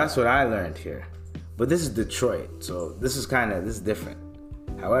 That's what I learned here. But this is Detroit, so this is different.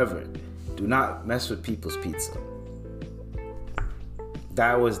 However, do not mess with people's pizza.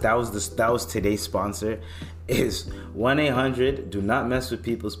 That was today's sponsor. Is 1-800 do not mess with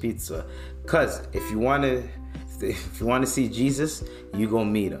people's pizza. Cause if you wanna see Jesus, you gonna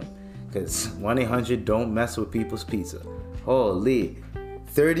meet him. Cause 1-800 don't mess with people's pizza. Holy,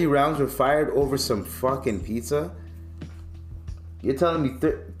 30 rounds were fired over some fucking pizza. You're telling me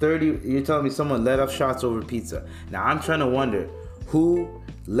 30? You're telling me someone let off shots over pizza? Now I'm trying to wonder who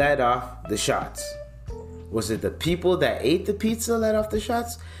let off the shots. Was it the people that ate the pizza let off the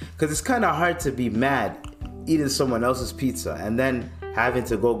shots? Cause it's kind of hard to be mad eating someone else's pizza and then having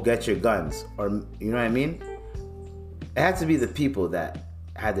to go get your guns, or you know what I mean? It had to be the people that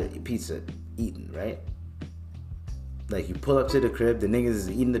had their pizza eaten, right? Like you pull up to the crib, the niggas is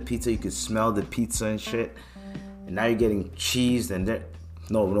eating the pizza, you can smell the pizza and shit, and now you're getting cheesed and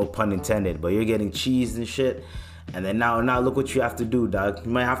no pun intended, but you're getting cheesed and shit. And then now look what you have to do, dog.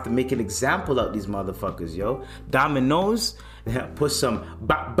 You might have to make an example out these motherfuckers, yo. Domino's, put some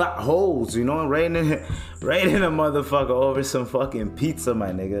holes, you know, right in a motherfucker over some fucking pizza, my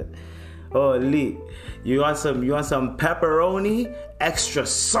nigga. Holy, you want some pepperoni, extra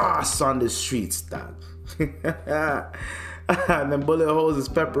sauce on the streets, dog. And them bullet holes is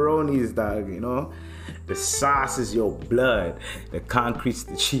pepperonis, dog. You know, the sauce is your blood. The concrete's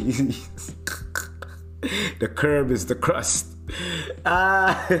the cheese. The curb is the crust.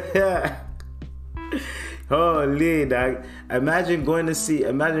 Holy, dog. Imagine going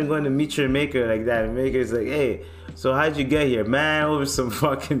to meet your maker like that. The maker's like, hey, so how'd you get here? Man, over some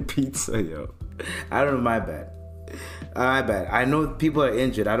fucking pizza, yo. I don't know, my bad. I know people are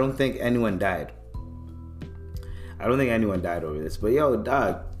injured. I don't think anyone died. Over this. But yo,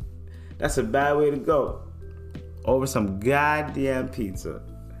 dog, that's a bad way to go. Over some goddamn pizza.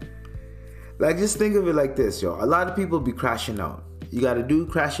 Like, just think of it like this, yo. A lot of people be crashing out. You got a dude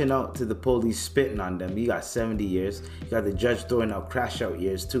crashing out to the police spitting on them. You got 70 years. You got the judge throwing out crash out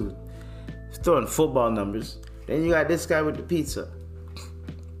years too. Throwing football numbers. Then you got this guy with the pizza.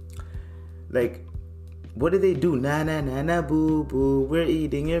 Like, what do they do? Na na na na boo boo. We're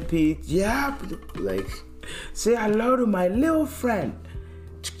eating your pizza. Yeah. Like, say hello to my little friend.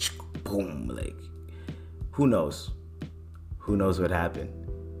 Boom. Like, who knows? Who knows what happened?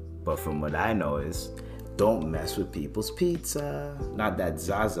 But from what I know is, don't mess with people's pizza. Not that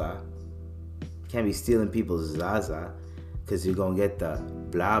Zaza. Can't be stealing people's Zaza, because you're going to get the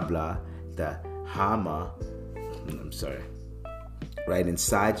blah blah, the hama. I'm sorry. Right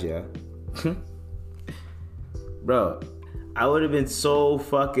inside you. Bro, I would have been so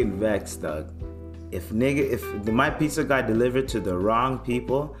fucking vexed, dog. If my pizza got delivered to the wrong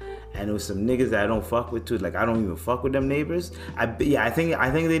people, and it was some niggas that I don't fuck with too. Like, I don't even fuck with them neighbors. I think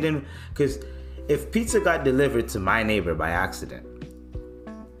they didn't. Because if pizza got delivered to my neighbor by accident,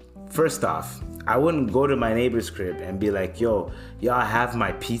 first off, I wouldn't go to my neighbor's crib and be like, yo, y'all have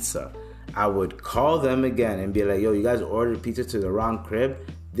my pizza. I would call them again and be like, yo, you guys ordered pizza to the wrong crib.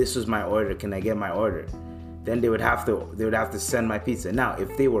 this was my order. Can I get my order? Then they would have to send my pizza. Now,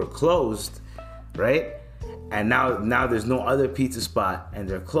 if they were closed, right? And now there's no other pizza spot and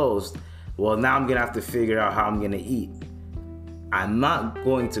they're closed. Well, now I'm gonna have to figure out how I'm gonna eat. I'm not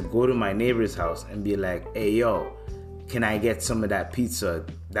going to go to my neighbor's house and be like, hey, yo, can I get some of that pizza?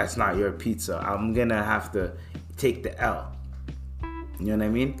 That's not your pizza. I'm gonna have to take the L. You know what I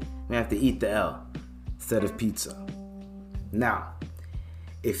mean? I'm gonna have to eat the L instead of pizza. Now,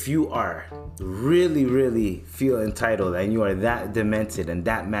 if you are really, really feel entitled and you are that demented and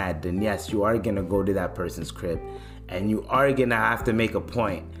that mad, then yes, you are gonna go to that person's crib and you are gonna have to make a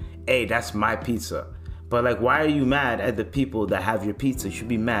point. Hey, that's my pizza. But like, why are you mad at the people that have your pizza? You should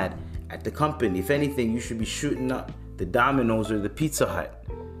be mad at the company. If anything, you should be shooting up the Domino's or the Pizza Hut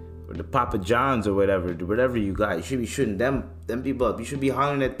or the Papa John's or whatever you got. You should be shooting them people up. You should be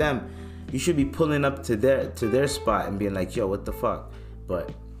hollering at them. You should be pulling up to their spot and being like, yo, what the fuck?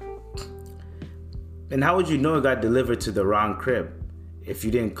 And how would you know it got delivered to the wrong crib? If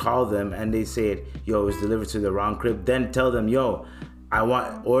you didn't call them and they said, yo, it was delivered to the wrong crib, then tell them, yo,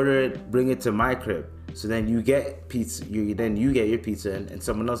 order it, bring it to my crib. So then you get pizza, you get your pizza and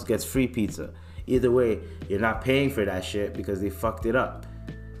someone else gets free pizza. Either way, you're not paying for that shit because they fucked it up.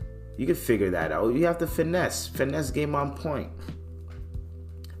 You can figure that out. You have to finesse game on point.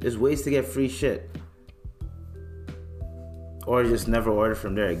 There's ways to get free shit. Or just never order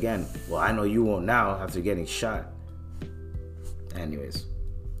from there again. Well, I know you won't now after getting shot. Anyways.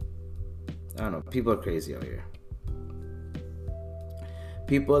 I don't know. People are crazy out here.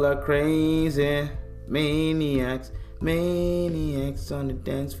 People are crazy. Maniacs on the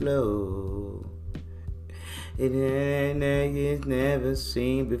dance floor. It ain't never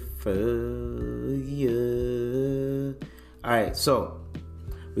seen before. Yeah. Alright, so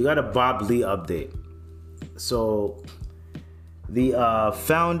we got a Bob Lee update. So the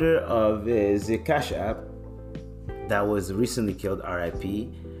founder of Cash App that was recently killed, RIP.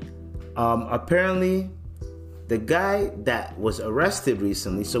 Apparently, the guy that was arrested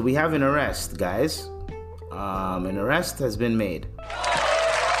recently. So we have an arrest, guys. An arrest has been made.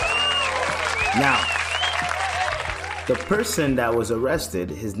 Now, the person that was arrested,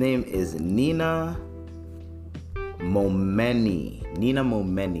 his name is Nina Momeni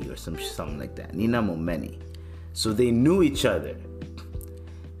or something like that. Nina Momeni. So they knew each other,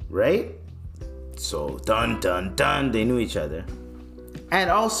 right? So dun, they knew each other. And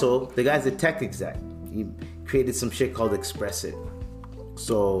also, the guy's a tech exec. He created some shit called Expressit.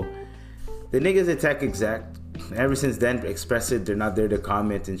 So the nigga's a tech exec. Ever since then, Expressit, they're not there to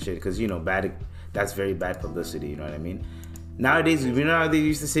comment and shit because, you know, that's very bad publicity, you know what I mean? Nowadays, you know how they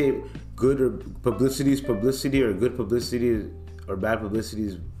used to say good or publicity is publicity, or good publicity or bad publicity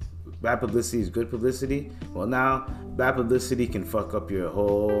is good publicity? Well, now, bad publicity can fuck up your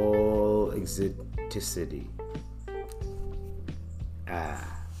whole exoticity.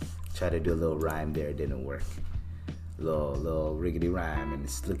 Try to do a little rhyme there, it didn't work. Little riggedy rhyme and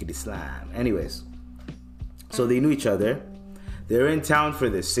slickety slime. Anyways, so they knew each other. They're in town for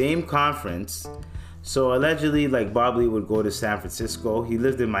the same conference. So allegedly, like, Bob Lee would go to San Francisco. He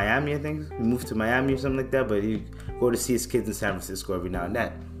lived in Miami, I think. He moved to Miami or something like that, but he'd go to see his kids in San Francisco every now and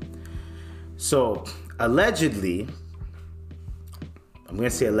then. So allegedly, I'm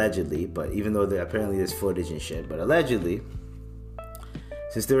gonna say allegedly, but even though apparently there's footage and shit, but allegedly,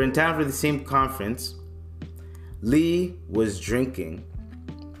 since they were in town for the same conference, Lee was drinking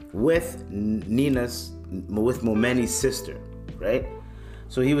with Momeni's sister, right?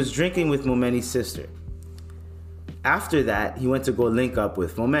 So he was drinking with Momeni's sister. After that, he went to go link up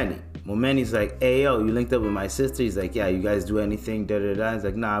with Momeni. Momeni's like, hey, yo, you linked up with my sister? He's like, yeah, you guys do anything? Da-da-da. He's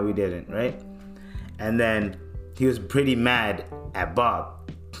like, nah, we didn't, right? And then he was pretty mad at Bob.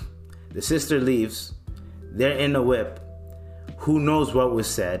 The sister leaves. They're in a whip. Who knows what was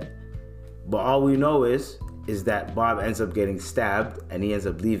said? But all we know is that Bob ends up getting stabbed and he ends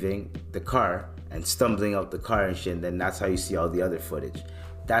up leaving the car and stumbling out the car and shit. And then that's how you see all the other footage.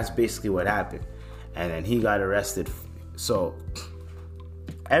 That's basically what happened. And then he got arrested. So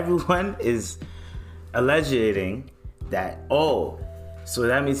everyone is alleging that, so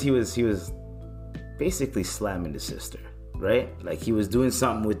that means he was basically slamming the sister, right? Like, he was doing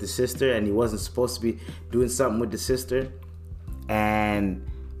something with the sister and he wasn't supposed to be doing something with the sister. And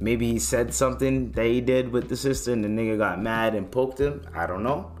maybe he said something that he did with the sister and the nigga got mad and poked him. I don't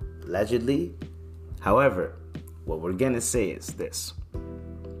know. Allegedly. However, what we're gonna say is this.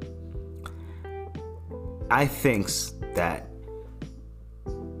 I think that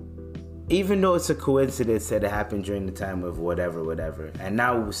even though it's a coincidence that it happened during the time of whatever, and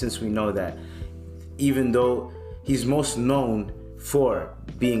now since we know that even though he's most known for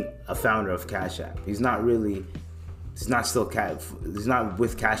being a founder of Cash App. He's not with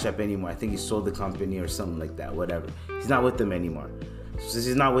Cash App anymore. I think he sold the company or something like that, whatever. He's not with them anymore. Since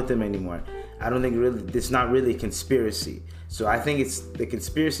he's not with them anymore, I don't think it's not really a conspiracy. So I think it's the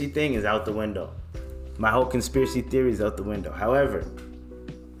conspiracy thing is out the window. My whole conspiracy theory is out the window. However,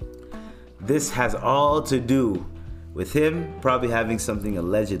 this has all to do with him probably having something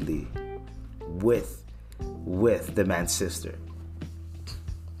allegedly with the man's sister.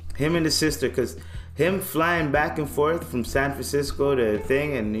 Him and the sister, because him flying back and forth from San Francisco to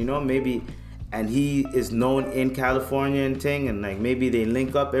thing, and maybe, and he is known in California and thing, and like maybe they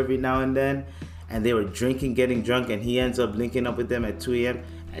link up every now and then, and they were drinking, getting drunk, and he ends up linking up with them at 2 a.m.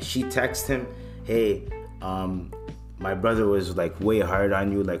 and she texts him, hey, my brother was like way hard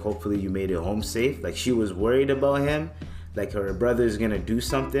on you, like hopefully you made it home safe. Like she was worried about him, like her brother's gonna do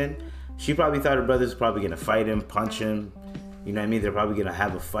something. She probably thought her brother's probably gonna fight him, punch him, you know what I mean? They're probably gonna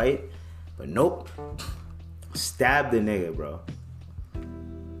have a fight, but nope. Stab the nigga, bro.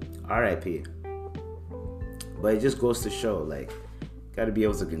 R.I.P. But it just goes to show, like, gotta be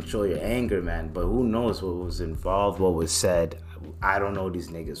able to control your anger, man. But who knows what was involved, what was said. I don't know these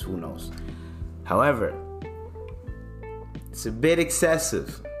niggas, who knows. However, it's a bit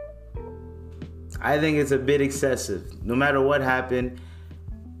excessive. I think it's a bit excessive. No matter what happened.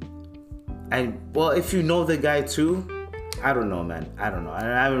 And, well, if you know the guy too, I don't know, man. I don't know. I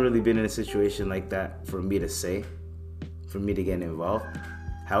haven't really been in a situation like that for me to say, for me to get involved.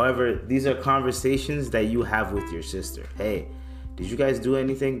 However, these are conversations that you have with your sister. Hey, did you guys do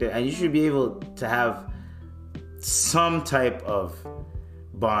anything? And you should be able to have some type of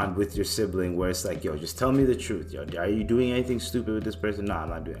bond with your sibling where it's like, yo, just tell me the truth. Yo, are you doing anything stupid with this person? No, I'm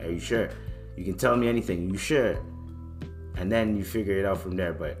not doing it. Are you sure? You can tell me anything. You sure? And then you figure it out from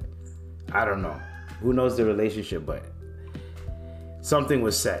there. But I don't know. Who knows the relationship? But something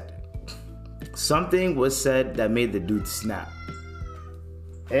was said. Something was said that made the dude snap.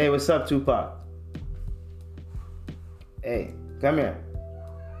 Hey, what's up, Tupac? Hey, come here.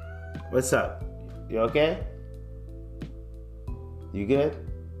 What's up? You okay? You good?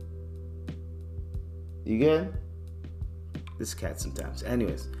 You good? This cat sometimes.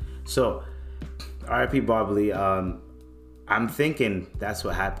 Anyways, so R.I.P. Bobbly. I'm thinking that's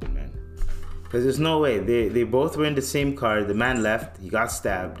what happened, man. Because there's no way. They both were in the same car. The man left. He got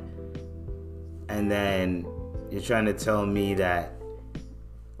stabbed. And then you're trying to tell me that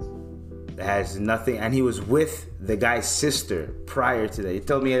has nothing, and he was with the guy's sister prior to that. You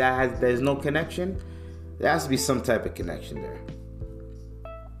tell me there's no connection? There has to be some type of connection there.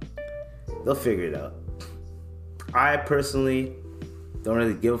 They'll figure it out. I personally don't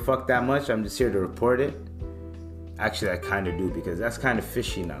really give a fuck that much. I'm just here to report it. Actually, I kind of do, because that's kind of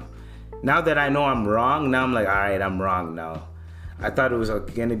fishy now. Now that I know I'm wrong, now I'm like, all right, I'm wrong now. I thought it was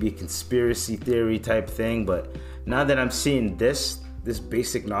going to be a conspiracy theory type thing, but now that I'm seeing this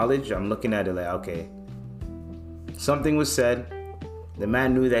basic knowledge, I'm looking at it like, okay, something was said. The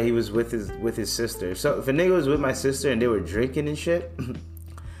man knew that he was with his sister. So if a nigga was with my sister and they were drinking and shit,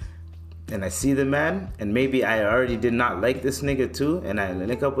 and I see the man, and maybe I already did not like this nigga too, and I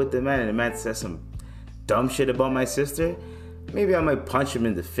link up with the man, and the man says some dumb shit about my sister, maybe I might punch him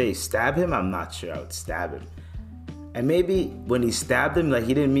in the face. Stab him? I'm not sure I would stab him. And maybe when he stabbed him, like,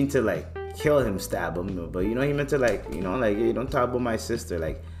 he didn't mean to, like, kill him, stab him, but he meant to, like, like, hey, don't talk about my sister,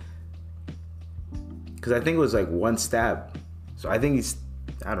 like, because I think it was like one stab. So I think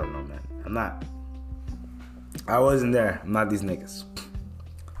I don't know, man. I wasn't there. I'm not these niggas.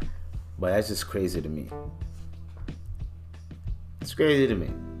 But that's just crazy to me. It's crazy to me.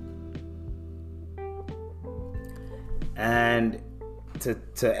 And to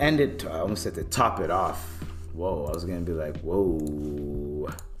end it, I almost said to top it off. Whoa, I was gonna be like, whoa.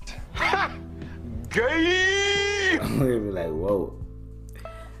 Ha! Gay! I'm gonna be like, whoa.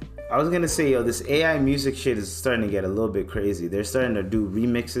 I was gonna say, yo, this AI music shit is starting to get a little bit crazy. They're starting to do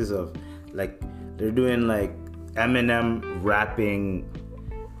remixes of, like, they're doing like Eminem rapping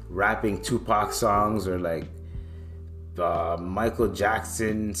Tupac songs, or like Michael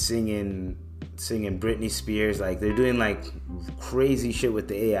Jackson singing Britney Spears. Like, they're doing like crazy shit with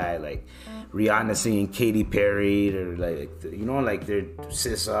the AI, like Rihanna singing Katy Perry, or like they're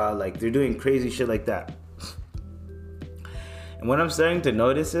SZA, like they're doing crazy shit like that. And what I'm starting to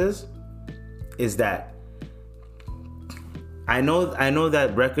notice is that I know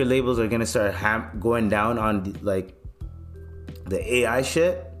that record labels are gonna start going down on the AI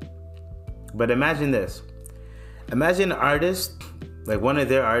shit. But imagine this. Imagine an artist, like one of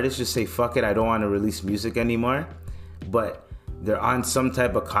their artists, just say, fuck it, I don't want to release music anymore. But they're on some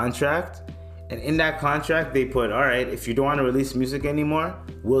type of contract, And in that contract, they put, all right, if you don't want to release music anymore,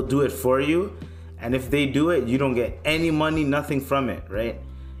 we'll do it for you. And if they do it, you don't get any money, nothing from it, right?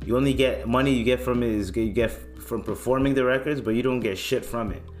 You only get money you get from it is you get from performing the records, but you don't get shit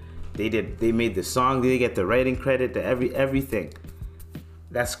from it. They made the song, they get the writing credit, the everything.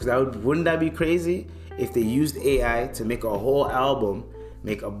 Wouldn't that be crazy if they used AI to make a whole album,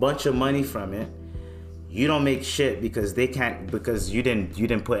 make a bunch of money from it? You don't make shit because you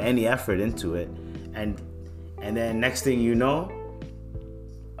didn't put any effort into it, and then next thing you know,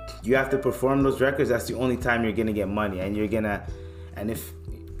 you have to perform those records. That's the only time you're gonna get money, and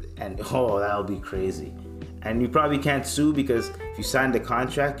that'll be crazy. And you probably can't sue because if you sign the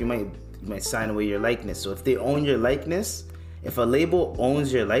contract, you might sign away your likeness. So if they own your likeness, if a label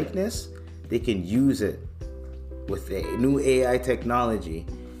owns your likeness, they can use it with a new AI technology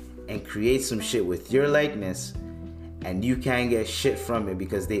and create some shit with your likeness, and you can't get shit from it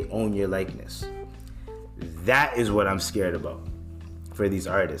because they own your likeness. That is what I'm scared about for these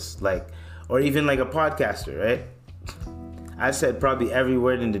artists, or even like a podcaster, right? I said probably every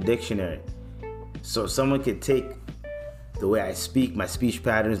word in the dictionary. So someone could take the way I speak, my speech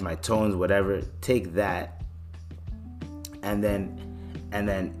patterns, my tones, whatever, take that, and then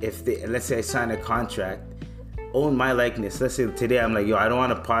if let's say I sign a contract, own my likeness. Let's say today I'm like, yo, I don't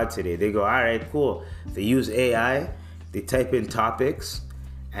want to pod today. They go, all right, cool. They use AI, they type in topics,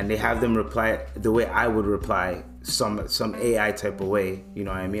 and they have them reply the way I would reply, some AI type of way, you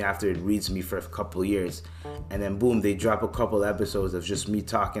know what I mean, after it reads me for a couple years. And then boom, they drop a couple episodes of just me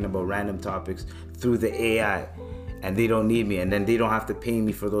talking about random topics through the AI. And they don't need me, and then they don't have to pay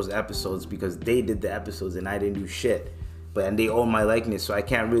me for those episodes because they did the episodes and I didn't do shit. And they own my likeness, so I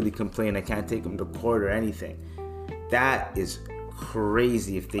can't really complain. I can't take them to court or anything. That is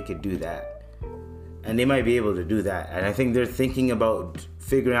crazy if they could do that. And they might be able to do that. And I think they're thinking about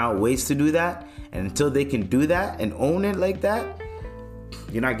figuring out ways to do that. And until they can do that and own it like that,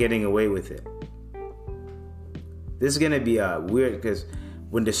 you're not getting away with it. This is going to be weird because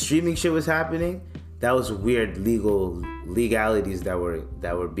when the streaming shit was happening, that was weird legalities that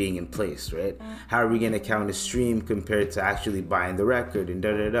were being in place, right? How are we going to count a stream compared to actually buying the record and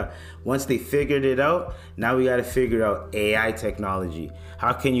da-da-da? Once they figured it out, now we got to figure out AI technology.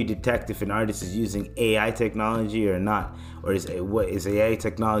 How can you detect if an artist is using AI technology or not? Or is AI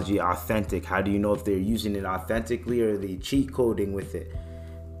technology authentic? How do you know if they're using it authentically or are they cheat coding with it?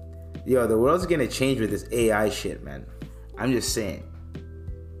 Yo, the world's going to change with this AI shit, man. I'm just saying.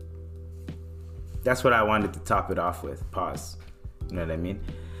 That's what I wanted to top it off with. Pause. You know what I mean?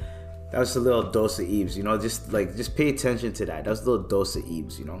 That was a little dose of Ebs, you know? Just pay attention to that. That was a little dose of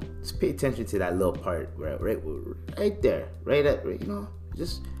Ebs, you know? Just pay attention to that little part right there. Right, you know?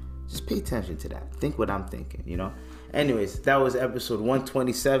 Just pay attention to that. Think what I'm thinking, you know? Anyways, that was episode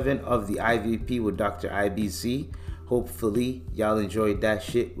 127 of the IVP with Dr. IBZ. Hopefully, y'all enjoyed that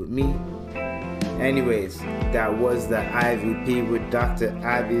shit with me. Anyways, that was the IVP with Dr.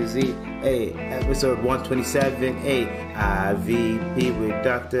 IBZ. Hey, episode 127. Hey, IVP with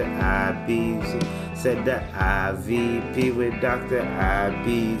Dr. IBZ. Said that IVP with Dr.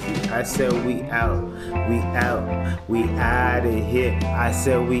 IBZ. I said we out, we out of here. I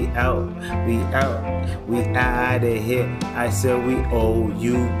said we out, we out of here. I said we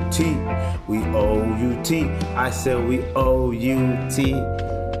O-U-T, we O-U-T. I said we O-U-T.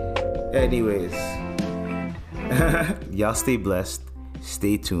 Anyways, y'all stay blessed,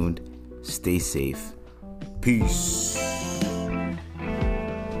 stay tuned, stay safe. Peace.